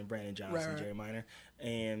Dunn and Brandon Johnson, Right. Jerry Minor.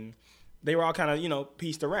 And they were all kind of, you know,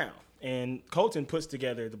 pieced around. And Colton puts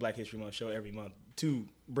together the Black History Month show every month to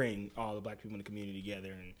bring all the black people in the community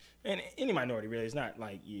together. And any minority, really. It's not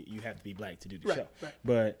like you have to be black to do the Right, show. right.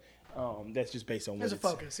 But that's just based on what There's a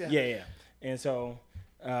it's- focus, yeah. Yeah. And so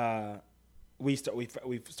we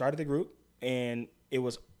started the group, and it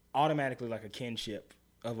was automatically like a kinship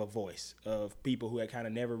of a voice of people who had kind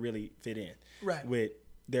of never really fit in Right. with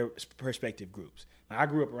their respective groups. Now, I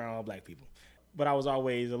grew up around all black people, but I was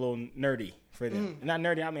always a little nerdy for them. Not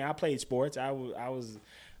nerdy. I mean, I played sports. I was,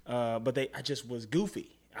 but I just was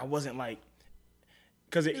goofy. I wasn't like,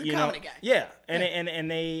 because You're a you know, comedy guy. yeah,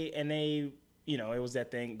 and they. You know, it was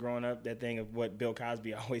that thing growing up, that thing of what Bill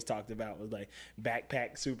Cosby always talked about was like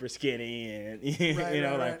backpack, super skinny, and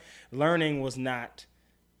Right. learning was not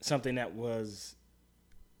something that was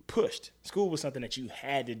pushed. School was something that you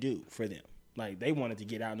had to do for them. Like they wanted to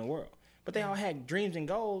get out in the world, but they all had dreams and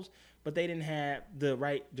goals, but they didn't have the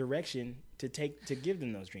right direction to give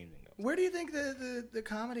them those dreams and goals. Where do you think the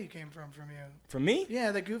comedy came from you? For me,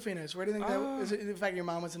 Yeah, the goofiness. Where do you think that is? It the fact your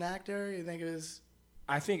mom was an actor? You think it was?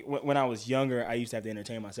 I think when I was younger, I used to have to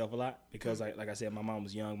entertain myself a lot because, like I said, my mom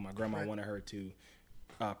was young. My grandma Right. wanted her to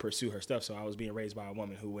pursue her stuff, so I was being raised by a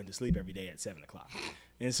woman who went to sleep every day at 7 o'clock.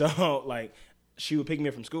 And so, like, she would pick me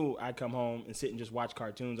up from school. I'd come home and sit and just watch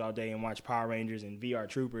cartoons all day and watch Power Rangers and VR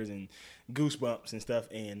Troopers and Goosebumps and stuff.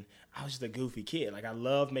 And I was just a goofy kid. Like, I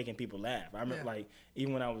loved making people laugh. I remember, like,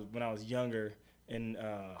 even when I was younger. In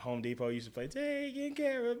Home Depot, used to play "Taking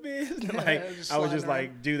Care of Business." Like I would just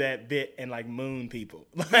like do that bit and like moon people,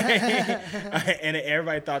 and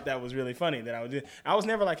everybody thought that was really funny that I would do. I was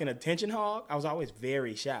never like an attention hog. I was always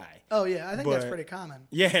very shy. Oh yeah, I think that's But- pretty common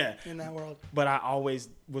Yeah, in that world. but I always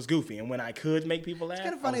was goofy, and when I could make people laugh, It's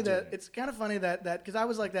kind of funny that because I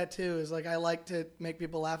was like that too. Is like I like to make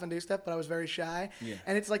people laugh and do stuff, but I was very shy. Yeah.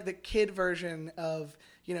 And it's like the kid version of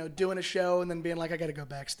doing a show and then being like I got to go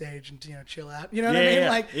backstage and chill out. You know what I Yeah, mean? yeah,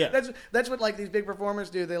 Like yeah. that's what like these big performers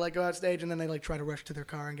do. They like go out stage and then they like try to rush to their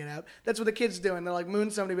car and get out. That's what the kids doing. They're like moon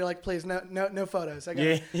somebody, be like, please no photos. I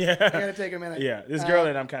gotta take a minute. Yeah, this girl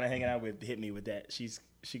that I'm kind of hanging out with hit me with that.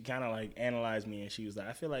 She kind of like analyzed me, and she was like,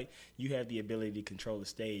 I feel like you have the ability to control the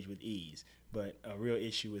stage with ease, but a real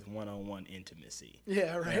issue with one-on-one intimacy.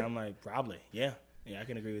 Yeah, right. And I'm like, probably, yeah, I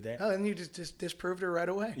can agree with that. Oh, and you just disproved her right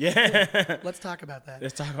away. Yeah. Let's talk about that.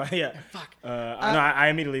 Let's talk about Fuck. I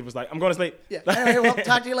immediately was like, I'm going to sleep. Yeah. Anyway, well,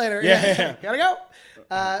 talk to you later. Yeah. Gotta go.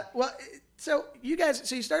 Well, so you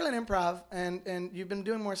guys, you started in improv and you've been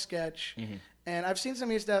doing more sketch, and I've seen some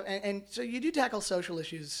of your stuff, and so you do tackle social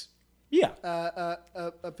issues Yeah.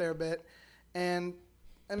 a fair bit, and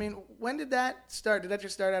I mean, when did that start? Did that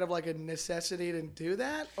just start out of like a necessity to do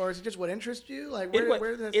that, or is it just what interests you? Like,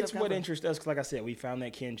 where did that It's stuff come what from? interests us, 'cause like I said, we found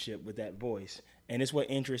that kinship with that voice, and it's what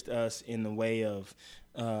interests us in the way of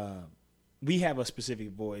we have a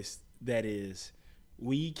specific voice that is,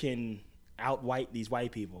 we can out-white these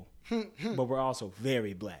white people, but we're also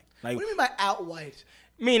very black. Like, What do you mean by out-white?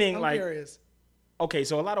 meaning, I'm like, curious. okay,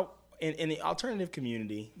 so a lot of in the alternative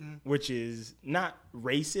community, which is not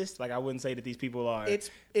racist. Like, I wouldn't say that these people are. It's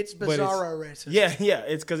but bizarro racist. Yeah.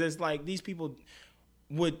 It's because it's like these people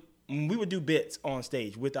we would do bits on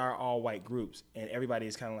stage with our all-white groups, and everybody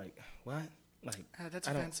is kind of like, what? Like, That's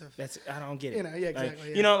I don't- offensive. I don't get it. You know, yeah, Like, exactly,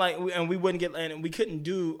 yeah. You know, like, and we wouldn't get, and we couldn't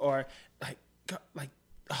do, or like,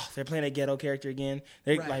 oh, they're playing a ghetto character again.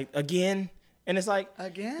 They Right. like again, and it's like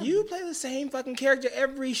Again? You play the same fucking character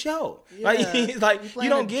every show. Yeah. Like You you playing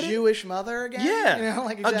don't a get it. Jewish mother again? Yeah. You know,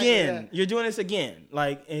 like exactly, again, yeah. you're doing this again,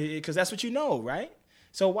 like because that's what you know, right?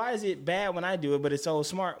 So why is it bad when I do it, but it's so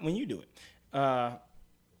smart when you do it?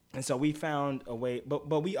 And so we found a way, but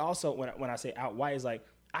we also when I say out white is like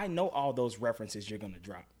I know all those references you're gonna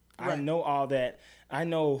drop. I Right. know all that. I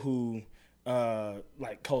know who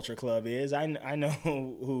like Culture Club is. I know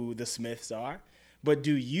who the Smiths are. But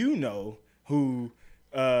do you know who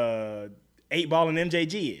 8Ball and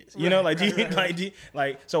MJG is? You know,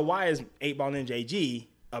 like so why is 8Ball and MJG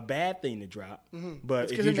a bad thing to drop? But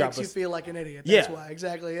It's if because you it drop makes you a, feel like an idiot. That's Yeah. why.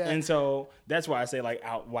 Exactly, yeah. and so that's why I say like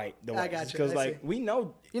out white the I white got you. because I like see. we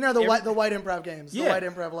know You know the white improv games, the Yeah. white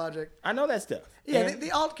improv logic. I know that stuff. Yeah, And-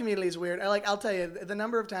 the alt community is weird. I'll tell you, the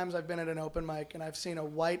number of times I've been at an open mic and I've seen a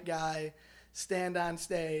white guy stand on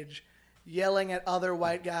stage yelling at other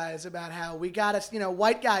white guys about how we got us,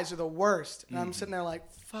 white guys are the worst. And I'm sitting there like,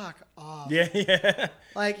 fuck off. yeah.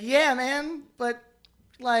 Like, yeah, man, but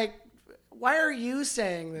like, why are you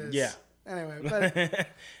saying this? Yeah. Anyway, but we've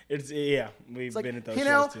it's like, been at those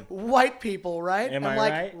shows too. white people, right? Am I'm I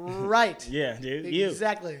like, right? right. Yeah, dude.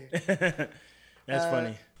 Exactly. That's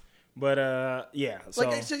funny. But yeah. So,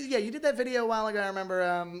 You did that video a while ago. I remember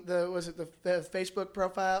the Facebook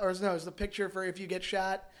profile, or no, it was the picture for if you get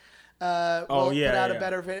shot. Put out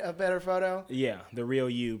a better photo. yeah, the real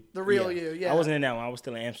you. The real you, yeah. I wasn't in that one. I was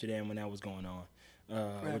still in Amsterdam when that was going on.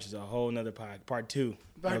 Which is a whole nother part two.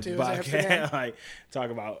 Part of two the is Amsterdam. like talk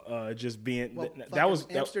about just being Well, that was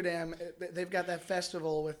Amsterdam. They've got that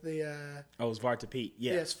festival with the it was Zwarte Piet.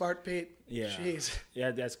 Yeah. Svart Piet. Yeah. Jeez.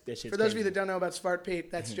 Yeah, that shit's For those of you crazy. that don't know about Svart Piet,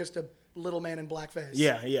 that's just a little man in blackface.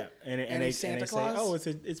 Yeah, and they he's Santa say, Claus?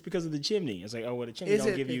 it's because of the chimney. It's like, oh, well, the chimney Is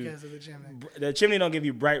don't it give because you of the chimney? the chimney don't give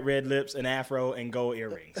you bright red lips, an afro, and gold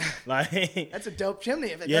earrings. Like, That's a dope chimney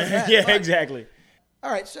if it does yeah, that. yeah, Fuck. exactly.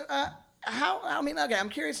 All right, so I'm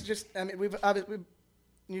curious. We've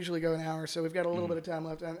usually go an hour, so we've got a little bit of time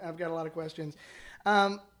left. I've got a lot of questions.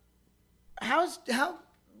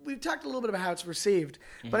 We've talked a little bit about how it's received,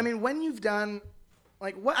 but I mean, when you've done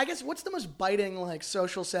what's the most biting like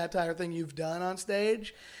social satire thing you've done on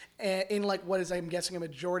stage, in like what is I'm guessing a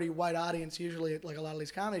majority white audience usually at like a lot of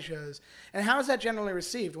these comedy shows, and how is that generally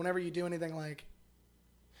received whenever you do anything like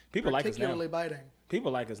People like us now. particularly biting?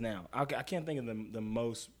 People like us now. I can't think of the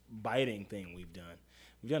most biting thing we've done.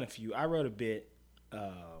 We've done a few. I wrote a bit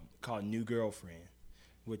called New Girlfriend,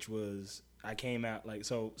 which was I came out like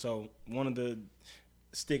so one of the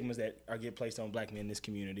stigmas that get placed on black men in this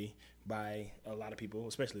community by a lot of people,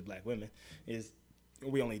 especially black women, is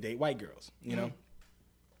we only date white girls, you know?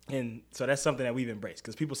 And so that's something that we've embraced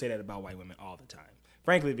because people say that about white women all the time.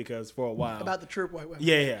 Frankly, because for a while... About the troop white women.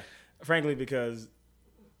 Yeah. Frankly, because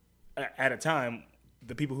at a time,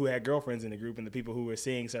 the people who had girlfriends in the group and the people who were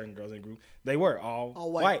seeing certain girls in the group, they were all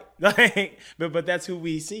white. Like, but that's who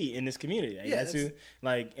we see in this community. Like, Yeah, that's who,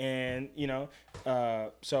 like, and, you know,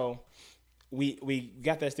 so... We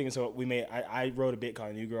got that stigma, so we made. I wrote a bit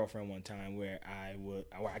called "New Girlfriend" one time where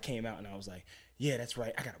I came out and I was like, "Yeah, that's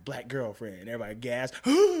right, I got a black girlfriend." And everybody gasped,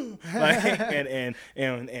 like, and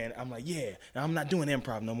I'm like, "Yeah, I'm not doing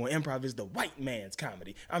improv no more. Improv is the white man's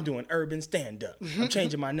comedy. I'm doing urban stand up. I'm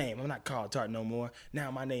changing my name. I'm not Carl Tart no more.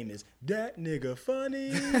 Now my name is That Nigga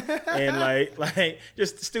Funny." And like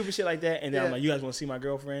just stupid shit like that. And then I'm like, "You guys want to see my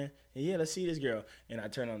girlfriend?" And yeah, let's see this girl. And I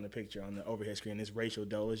turn on the picture on the overhead screen. It's Rachel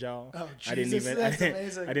Dolezal. Oh, Jesus, that's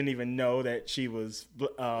amazing. I didn't even know that she was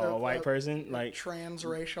a white person. Like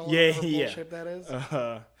transracial. Yeah. Bullshit that is.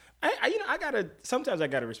 Sometimes I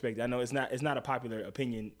gotta respect it. I know it's not a popular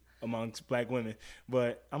opinion amongst black women,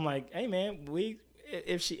 but I'm like, hey man,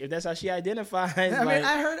 if that's how she identifies, we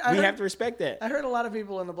have to respect that. I heard a lot of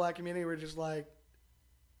people in the black community were just like,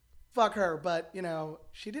 fuck her, but you know,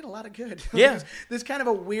 she did a lot of good. Yeah. This kind of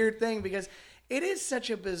a weird thing because it is such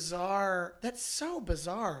a bizarre. That's so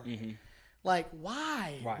bizarre. Mm-hmm. Like,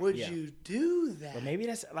 why would you do that? But maybe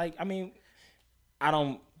that's like, I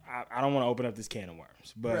I don't want to open up this can of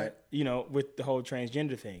worms, but Right. you know, with the whole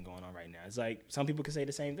transgender thing going on right now, it's like some people can say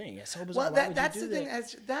the same thing. It's so bizarre. Well, Why would that's you the do thing.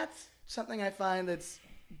 that? That's something I find that's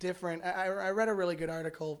different. I read a really good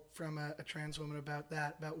article from a trans woman about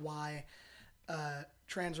that, about why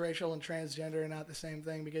transracial and transgender are not the same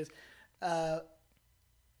thing, because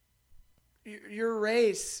your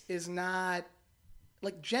race is not,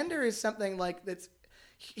 like, gender is something like that's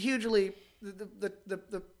hugely,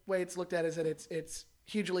 the way it's looked at is that it's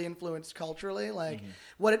hugely influenced culturally. Like,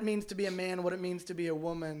 what it means to be a man, what it means to be a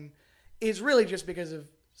woman is really just because of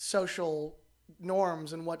social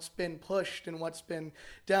norms and what's been pushed and what's been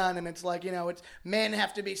done. And it's like, you know, it's men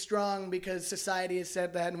have to be strong because society has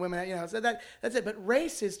said that, and women, you know, so that's it. But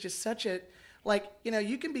race is just such a, like, you know,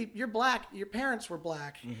 you're black, your parents were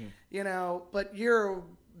black, you know, but you're a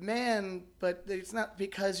man, but it's not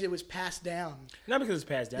because it was passed down. Not because it's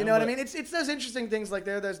passed down. You know what I mean? It's those interesting things, like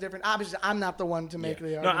those different, obviously I'm not the one to make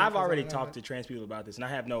the argument. No, I've 'cause I already don't know, talked but- to trans people about this, and I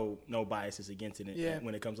have no biases against it Yeah.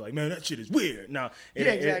 when it comes to like, man, that shit is weird. No,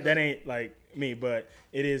 Exactly. that ain't like me, but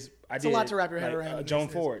it is. It's a lot to wrap your head around these Joan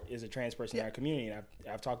days. Ford is a trans person in our community, and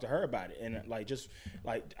I've talked to her about it, and like just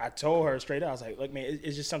like I told her straight up, I was like, look, man,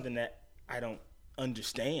 it's just something that I don't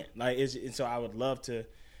understand. Like, and so I would love to.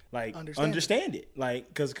 Like understand it,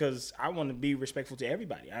 like because I want to be respectful to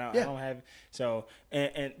everybody. I don't have so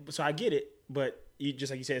and so I get it, but you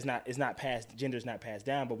just like you said, it's not passed. Gender's not passed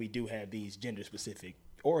down, but we do have these gender specific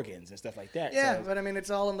organs and stuff like that. Yeah, so, but I mean, it's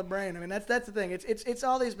all in the brain. I mean, that's the thing. It's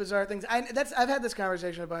all these bizarre things. I've had this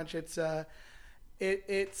conversation a bunch. It's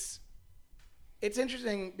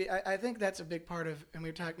interesting. I think that's a big part of, and we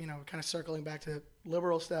were talking, you know, kind of circling back to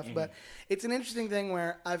liberal stuff, but it's an interesting thing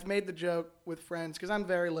where I've made the joke with friends, because I'm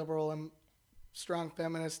very liberal, I'm strong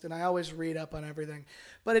feminist, and I always read up on everything.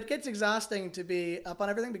 But it gets exhausting to be up on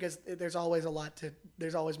everything because there's always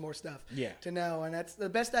there's always more stuff to know. And that's the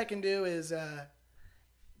best I can do is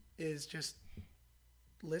just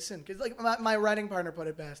listen. Because like my writing partner put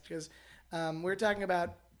it best, because we were talking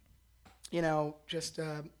about, you know, just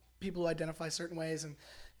people who identify certain ways, and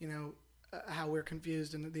you know how we're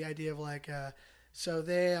confused, and the idea of like, so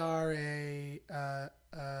they are they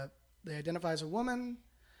identify as a woman,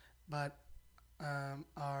 but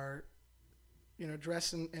are, you know,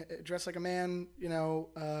 dress like a man, you know,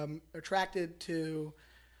 attracted to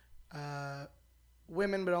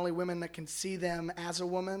women, but only women that can see them as a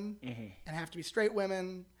woman, and have to be straight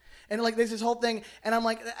women. And like there's this whole thing, and I'm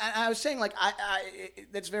like, I was saying like,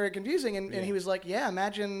 that's very confusing, and he was like, yeah,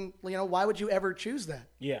 imagine, you know, why would you ever choose that?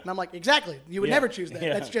 Yeah. And I'm like, exactly, you would never choose that.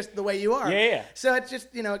 Yeah. That's just the way you are. Yeah. So it's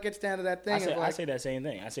just, you know, it gets down to that thing. I say that same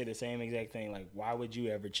thing. I say the same exact thing. Like, why would you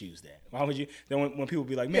ever choose that? Why would you? Then when people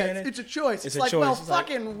be like, man, it's a choice. It's a like, choice. well, It's like,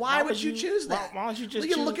 fucking, why would you choose that? Why don't you just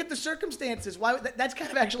you choose? look at the circumstances. Why? That's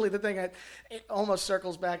kind of actually the thing. It almost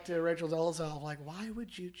circles back to Rachel Dolezal. Like, why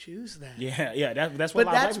would you choose that? Yeah. That's what a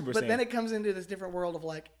lot of white people are saying. But then it comes into this different world of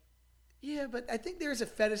like, yeah, but I think there's a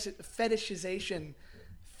fetishization,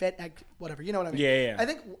 whatever, you know what I mean? Yeah. I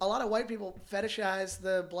think a lot of white people fetishize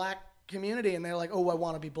the black community, and they're like, oh, I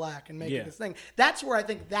want to be black, and make it this thing. That's where I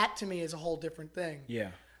think that to me is a whole different thing. Yeah.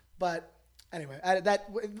 But anyway,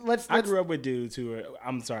 let's. I grew up with dudes who were.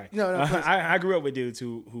 I'm sorry. No. I grew up with dudes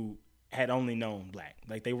who had only known black.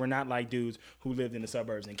 Like they were not like dudes who lived in the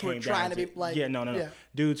suburbs and came trying down to be like. No. Yeah.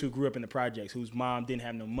 Dudes who grew up in the projects, whose mom didn't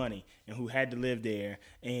have no money and who had to live there,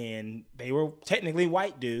 and they were technically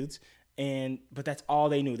white dudes, but that's all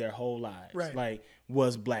they knew their whole lives. Right. Like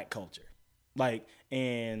was black culture, like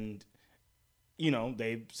and. You know,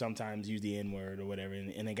 they sometimes use the N-word or whatever,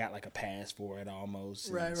 and they got like a pass for it almost.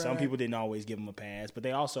 Right. Some people didn't always give them a pass, but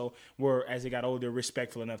they also were, as they got older,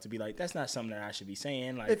 respectful enough to be like, that's not something that I should be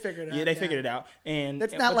saying. Like, They figured it out. Yeah, they figured it out. And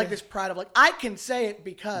It's not like this pride of like, I can say it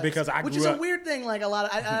because I which grew is a up- weird thing. Like a lot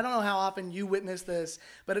of, I don't know how often you witness this,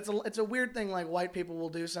 but it's a weird thing like white people will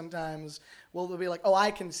do sometimes. They'll be like, oh, I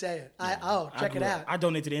can say it. Check it out. I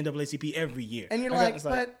donate to the NAACP every year. And you're like,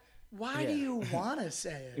 but why do you want to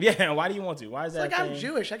say it? Yeah, why do you want to? Why is that? Like I'm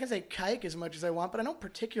Jewish. I can say kike as much as I want, but I don't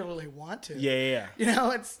particularly want to. Yeah. You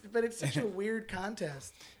know, it's such a weird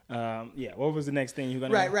contest. Yeah. What was the next thing you were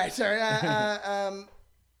gonna? Right. Sorry.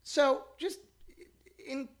 So just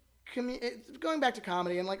going back to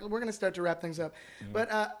comedy, and like we're gonna start to wrap things up. Mm-hmm.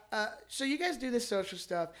 But so you guys do this social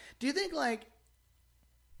stuff. Do you think like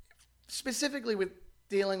specifically with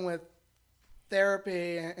dealing with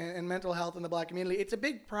therapy and mental health in the black community, it's a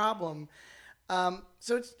big problem.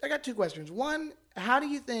 So I got two questions. One, how do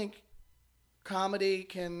you think comedy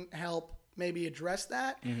can help maybe address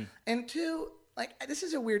that? Mm-hmm. And two, like this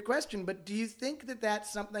is a weird question, but do you think that that's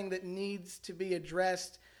something that needs to be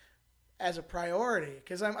addressed as a priority?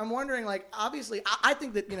 Because I'm wondering, like, obviously, I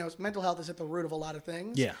think that, mental health is at the root of a lot of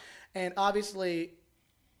things. Yeah. And obviously,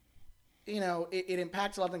 it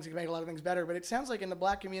impacts a lot of things. It can make a lot of things better. But it sounds like in the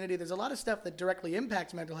Black community, there's a lot of stuff that directly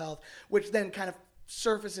impacts mental health, which then kind of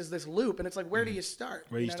surfaces this loop. And it's like, where do you start?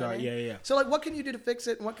 Where do you start? Yeah. So, like, what can you do to fix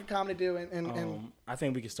it? And what can comedy do? And I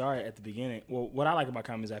think we can start at the beginning. Well, what I like about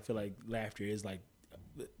comedy is I feel like laughter is like,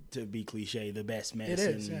 to be cliche, the best medicine.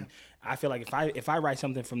 It is, yeah. I feel like if I write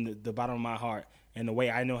something from the bottom of my heart, and the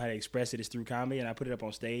way I know how to express it is through comedy, and I put it up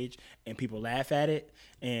on stage and people laugh at it,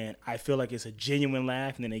 and I feel like it's a genuine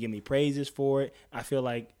laugh, and then they give me praises for it, I feel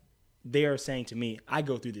like they are saying to me, I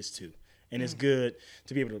go through this too. And it's good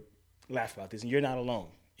to be able to laugh about this. And you're not alone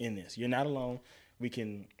in this. You're not alone. We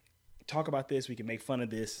can talk about this, we can make fun of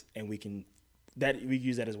this, and we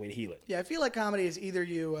use that as a way to heal it. Yeah, I feel like comedy is either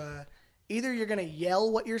you're going to yell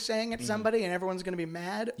what you're saying at somebody and everyone's going to be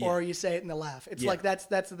mad, or you say it and they'll laugh. It's like that's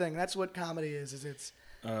the thing. That's what comedy is it's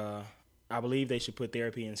I believe they should put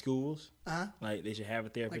therapy in schools. Like they should have a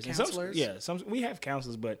therapist. Like counselors? We have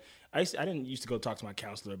counselors, but I didn't used to go talk to my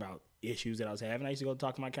counselor about issues that I was having. I used to go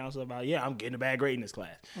talk to my counselor about, I'm getting a bad grade in this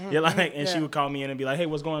class. She would call me in and be like, hey,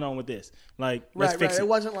 what's going on with this? Like, let's fix it. It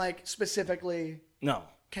wasn't like specifically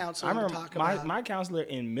counseling to talk about. My counselor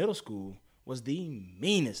in middle school was the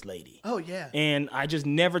meanest lady. Oh yeah. And I just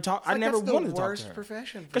never talked. I never wanted to talk to her. That's the worst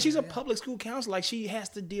profession. Because she's a public school counselor. Like she has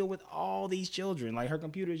to deal with all these children. Like her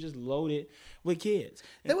computer is just loaded with kids.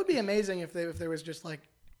 That would be amazing if there was just like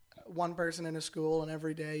one person in a school, and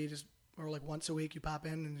every day or like once a week you pop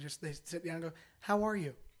in and they sit down and go, "How are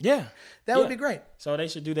you?" Yeah. That would be great. So they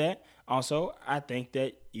should do that. Also, I think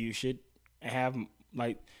that you should have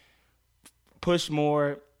like push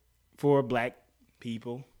more for Black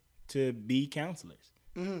people to be counselors,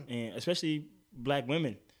 and especially Black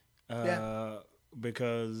women,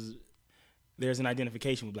 because there's an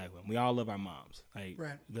identification with Black women. We all love our moms, like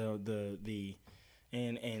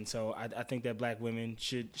and so I think that Black women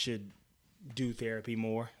should do therapy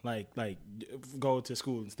more, like go to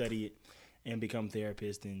school and study it, and become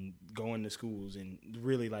therapists, and go into schools and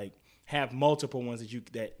really like have multiple ones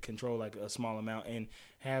that control like a small amount, and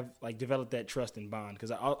have like develop that trust and bond,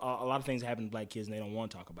 because a lot of things happen to Black kids and they don't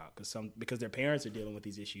want to talk about because their parents are dealing with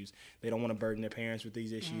these issues. They don't want to burden their parents with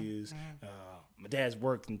these issues. My dad's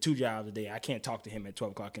working 2 jobs a day. I can't talk to him at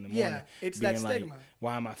 12 o'clock in the morning. Yeah, it's that stigma.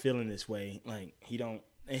 Why am I feeling this way? Like he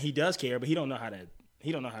does care, but he don't know how to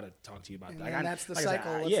talk to you about that. And that's the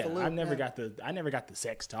cycle. That's the loop. I never got the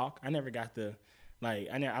sex talk. I never got the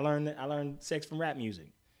I learned sex from rap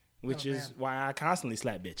music, which is why I constantly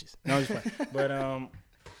slap bitches. No, I'm just playing. But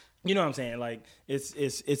you know what I'm saying? Like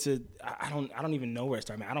I don't even know where to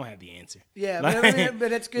start. Man, I don't have the answer. Yeah,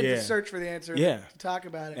 but it's good to search for the answer. Yeah. To talk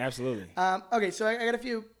about it. Absolutely. Okay, so I got a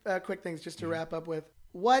few quick things just to wrap up with.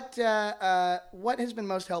 What has been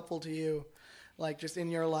most helpful to you, like just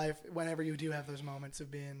in your life, whenever you do have those moments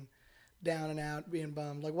of being down and out, being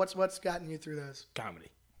bummed? Like what's gotten you through those?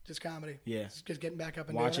 Comedy. Just comedy. Yeah. Just getting back up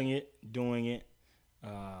and watching it, doing it,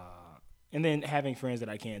 and then having friends that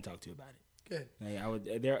I can talk to about it. Good.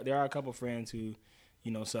 Like there are a couple friends who,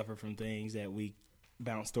 suffer from things that we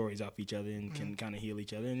bounce stories off each other and can kind of heal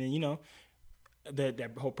each other. And then,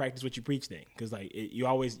 that whole practice what you preach thing. Because, you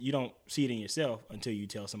don't see it in yourself until you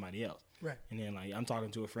tell somebody else. Right. And then, I'm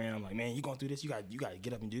talking to a friend. I'm like, man, you going through this? You got to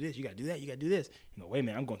get up and do this. You got to do that. You got to do this. Wait,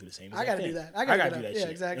 man, I'm going through the same exact I got to do that. I got to do that shit. Yeah,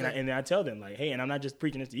 exactly. And then I tell them, like, hey, and I'm not just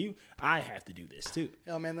preaching this to you. I have to do this, too.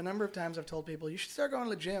 Oh, man, the number of times I've told people, you should start going to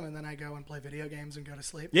the gym, and then I go and play video games and go to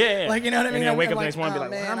sleep. Yeah. Like, you know what I mean? And then I wake up the next morning oh,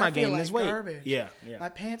 and be like, man, why am I gaining like this weight? Garbage. Yeah. My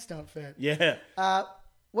pants don't fit. Yeah.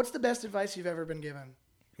 What's the best advice you've ever been given?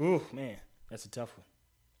 Ooh, man, that's a tough one.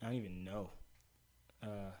 I don't even know.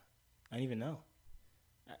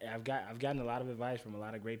 I've gotten a lot of advice from a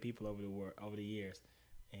lot of great people over the years,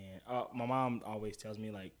 and my mom always tells me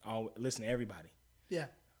listen to everybody. Yeah.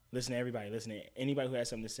 Listen to everybody. Listen to anybody who has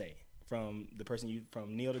something to say. From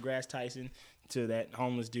from Neil deGrasse Tyson to that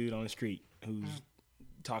homeless dude on the street who's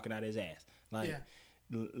talking out his ass.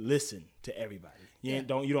 Listen to everybody. You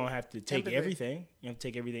don't have to take Empathy. everything. You have to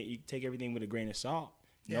take everything. You take everything with a grain of salt.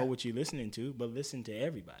 Know what you're listening to, but listen to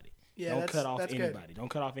everybody. Yeah, don't cut off anybody. Good. Don't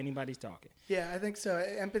cut off anybody's talking. Yeah, I think so.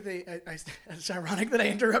 Empathy. It's ironic that I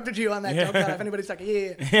interrupted you on that. Don't cut off anybody's talking.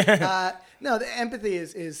 Yeah. No, the empathy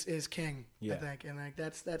is king. Yeah. I think, and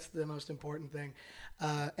that's the most important thing.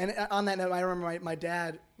 And on that note, I remember my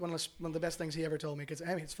dad. One of the best things he ever told me, because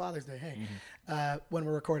it's Father's Day. Hey, when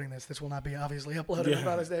we're recording this will not be obviously uploaded on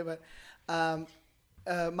Father's Day, but.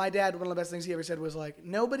 My dad, one of the best things he ever said was like,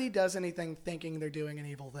 nobody does anything thinking they're doing an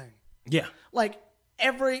evil thing. Yeah. Like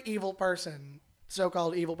every evil person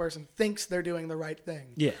so-called evil person thinks they're doing the right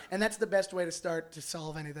thing. Yeah. And that's the best way to start to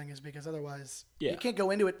solve anything, is because otherwise Yeah. you can't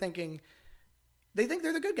go into it thinking they think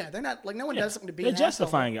they're the good guy. They're not, like, no one does something to be They're an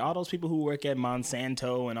justifying asshole. it. All those people who work at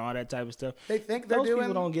Monsanto and all that type of stuff. They think they're those doing.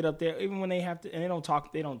 people don't get up there even when they have to, and they don't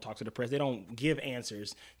talk to the press. They don't give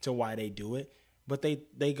answers to why they do it, but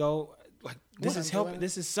they go like, this is helping.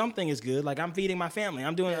 This is something is good. Like, I'm feeding my family.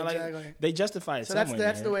 I'm doing exactly. like, they justify it. So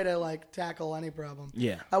that's the way to, like, tackle any problem.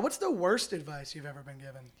 Yeah. What's the worst advice you've ever been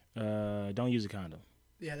given? Don't use a condom.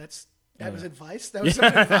 Yeah, that was advice. That was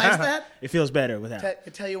someone advised that. It feels better without. I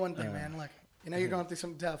tell you one thing, man. Look, you know you're going through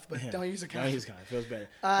something tough, but don't use a condom. Don't use a condom. It feels better.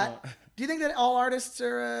 Do you think that all artists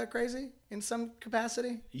are crazy in some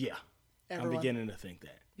capacity? Yeah. Everyone? I'm beginning to think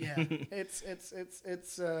that. Yeah, it's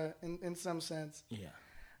in some sense. Yeah.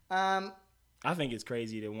 I think it's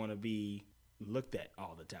crazy to want to be looked at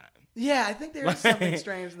all the time. Yeah, I think there's something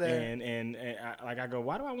strange there. And I go,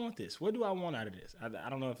 why do I want this? What do I want out of this? I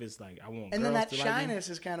don't know if it's like I want. And girls then that to shyness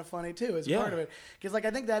is kind of funny too, as part of it, because like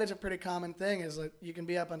I think that is a pretty common thing. Is like you can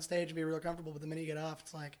be up on stage and be real comfortable, but the minute you get off,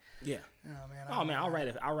 it's like, oh man, I'll write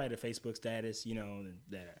a Facebook status, you know,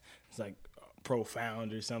 that it's like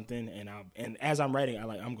profound or something, and as I'm writing,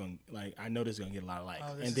 I know this is gonna get a lot of likes,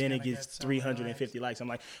 and then it gets 350 likes. I'm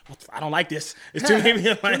like, I don't like this. It's too many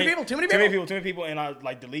people. Too many people, and I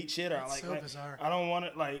like delete shit, or I like, bizarre. I don't want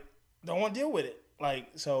to don't want to deal with it. Like,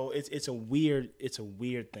 so it's a weird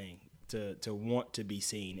thing to want to be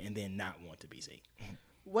seen and then not want to be seen.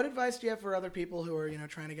 What advice do you have for other people who are, you know,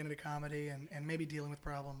 trying to get into comedy and maybe dealing with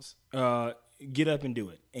problems? Get up and do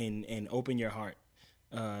it, and open your heart.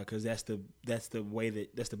 Because that's the best way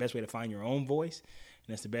to find your own voice,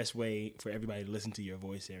 and that's the best way for everybody to listen to your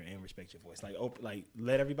voice and respect your voice. Like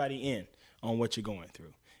let everybody in on what you're going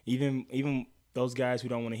through, even those guys who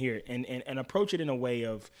don't want to hear it, and approach it in a way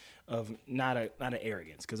of not an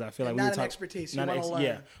arrogance. Because I feel like not an expertise. You want to learn.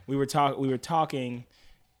 Yeah, we were talking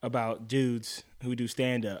about dudes who do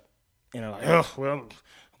stand up, and are like, oh well,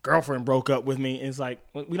 girlfriend broke up with me. And it's like,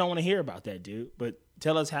 well, we don't want to hear about that, dude, but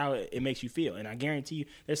tell us how it makes you feel. And I guarantee you,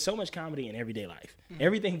 there's so much comedy in everyday life. Mm-hmm.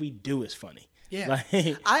 Everything we do is funny. Yeah.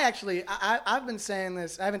 I've been saying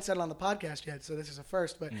this. I haven't said it on the podcast yet, so this is a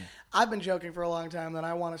first. But I've been joking for a long time that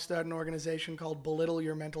I want to start an organization called Belittle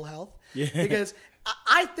Your Mental Health. Yeah. Because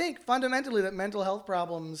I think fundamentally that mental health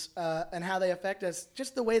problems and how they affect us,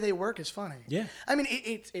 just the way they work, is funny. Yeah. I mean,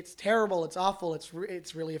 it's terrible. It's awful. It's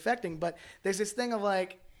really affecting. But there's this thing of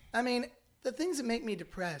like, I mean, the things that make me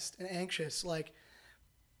depressed and anxious, like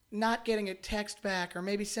not getting a text back, or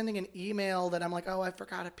maybe sending an email that I'm like, oh, I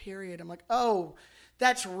forgot a period. I'm like, oh,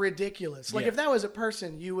 that's ridiculous. Like, if that was a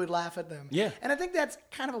person, you would laugh at them. Yeah. And I think that's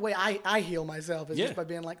kind of a way I heal myself, is just by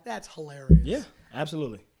being like, that's hilarious. Yeah,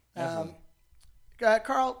 absolutely.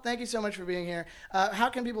 Carl, thank you so much for being here. How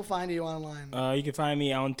can people find you online? You can find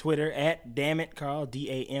me on Twitter at DammitCarl,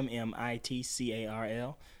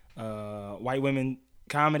 DAMMITCARL. White Women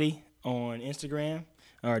Comedy on Instagram,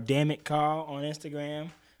 or Dammit Carl on Instagram.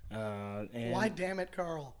 And why Damn It,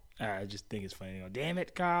 Carl? I just think it's funny. Damn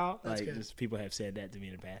it, Carl. That's like, good. Just people have said that to me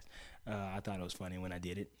in the past. I thought it was funny when I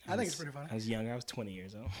did it. I think it's pretty funny. I was young. I was 20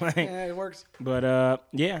 years old. Yeah, it works. But,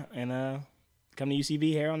 yeah. And come to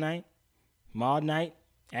UCB, Herald Night, Maud Night,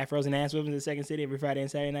 Afros and Ass Whippings in the Second City every Friday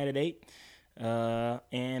and Saturday night at 8.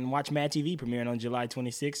 And watch Mad TV premiering on July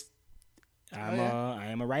 26th. I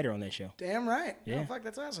am a writer on that show. Damn right. Yeah. Oh, fuck,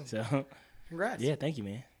 that's awesome. So, congrats. Yeah, thank you,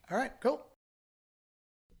 man. All right, cool.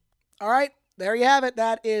 All right, there you have it.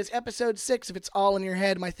 That is episode 6 of It's All in Your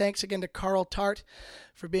Head. My thanks again to Carl Tart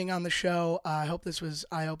for being on the show. I hope this was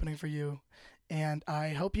eye-opening for you, and I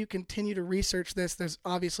hope you continue to research this. There's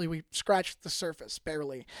obviously, we scratched the surface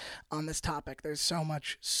barely on this topic. There's so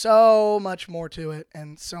much more to it,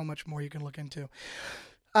 and so much more you can look into.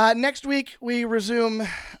 Next week, we resume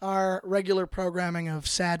our regular programming of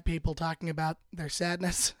sad people talking about their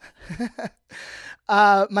sadness.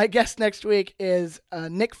 My guest next week is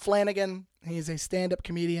Nick Flanagan. He's a stand-up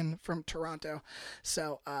comedian from Toronto.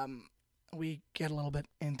 So we get a little bit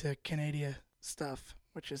into Canada stuff,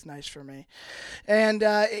 which is nice for me. And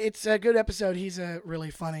it's a good episode. He's a really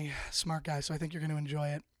funny, smart guy, so I think you're going to enjoy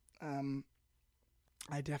it.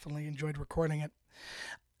 I definitely enjoyed recording it.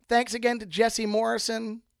 Thanks again to Jesse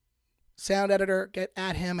Morrison, sound editor. Get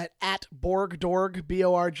at him at Borgdorg,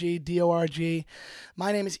 BORGDORG.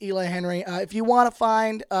 My name is Eli Henry. If you want to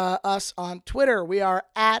find us on Twitter, we are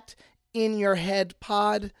at In Your Head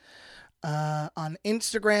Pod. On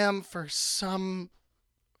Instagram, for some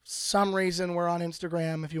reason, we're on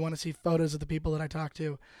Instagram. If you want to see photos of the people that I talk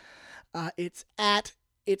to, it's at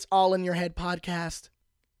It's All in Your Head Podcast.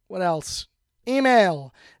 What else?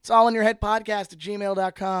 Email. It's all in your head podcast at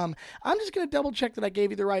gmail.com. I'm just going to double check that I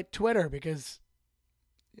gave you the right Twitter because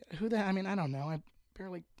I don't know. I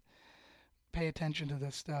barely pay attention to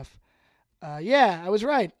this stuff. Yeah, I was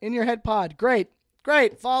right. In your head pod. Great.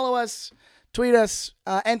 Follow us, tweet us,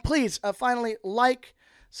 and please, finally, like,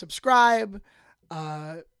 subscribe,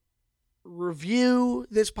 review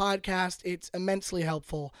this podcast. It's immensely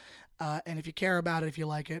helpful. And if you care about it, if you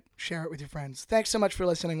like it, share it with your friends. Thanks so much for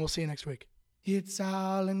listening. We'll see you next week. It's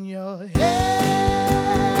all in your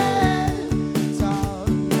head.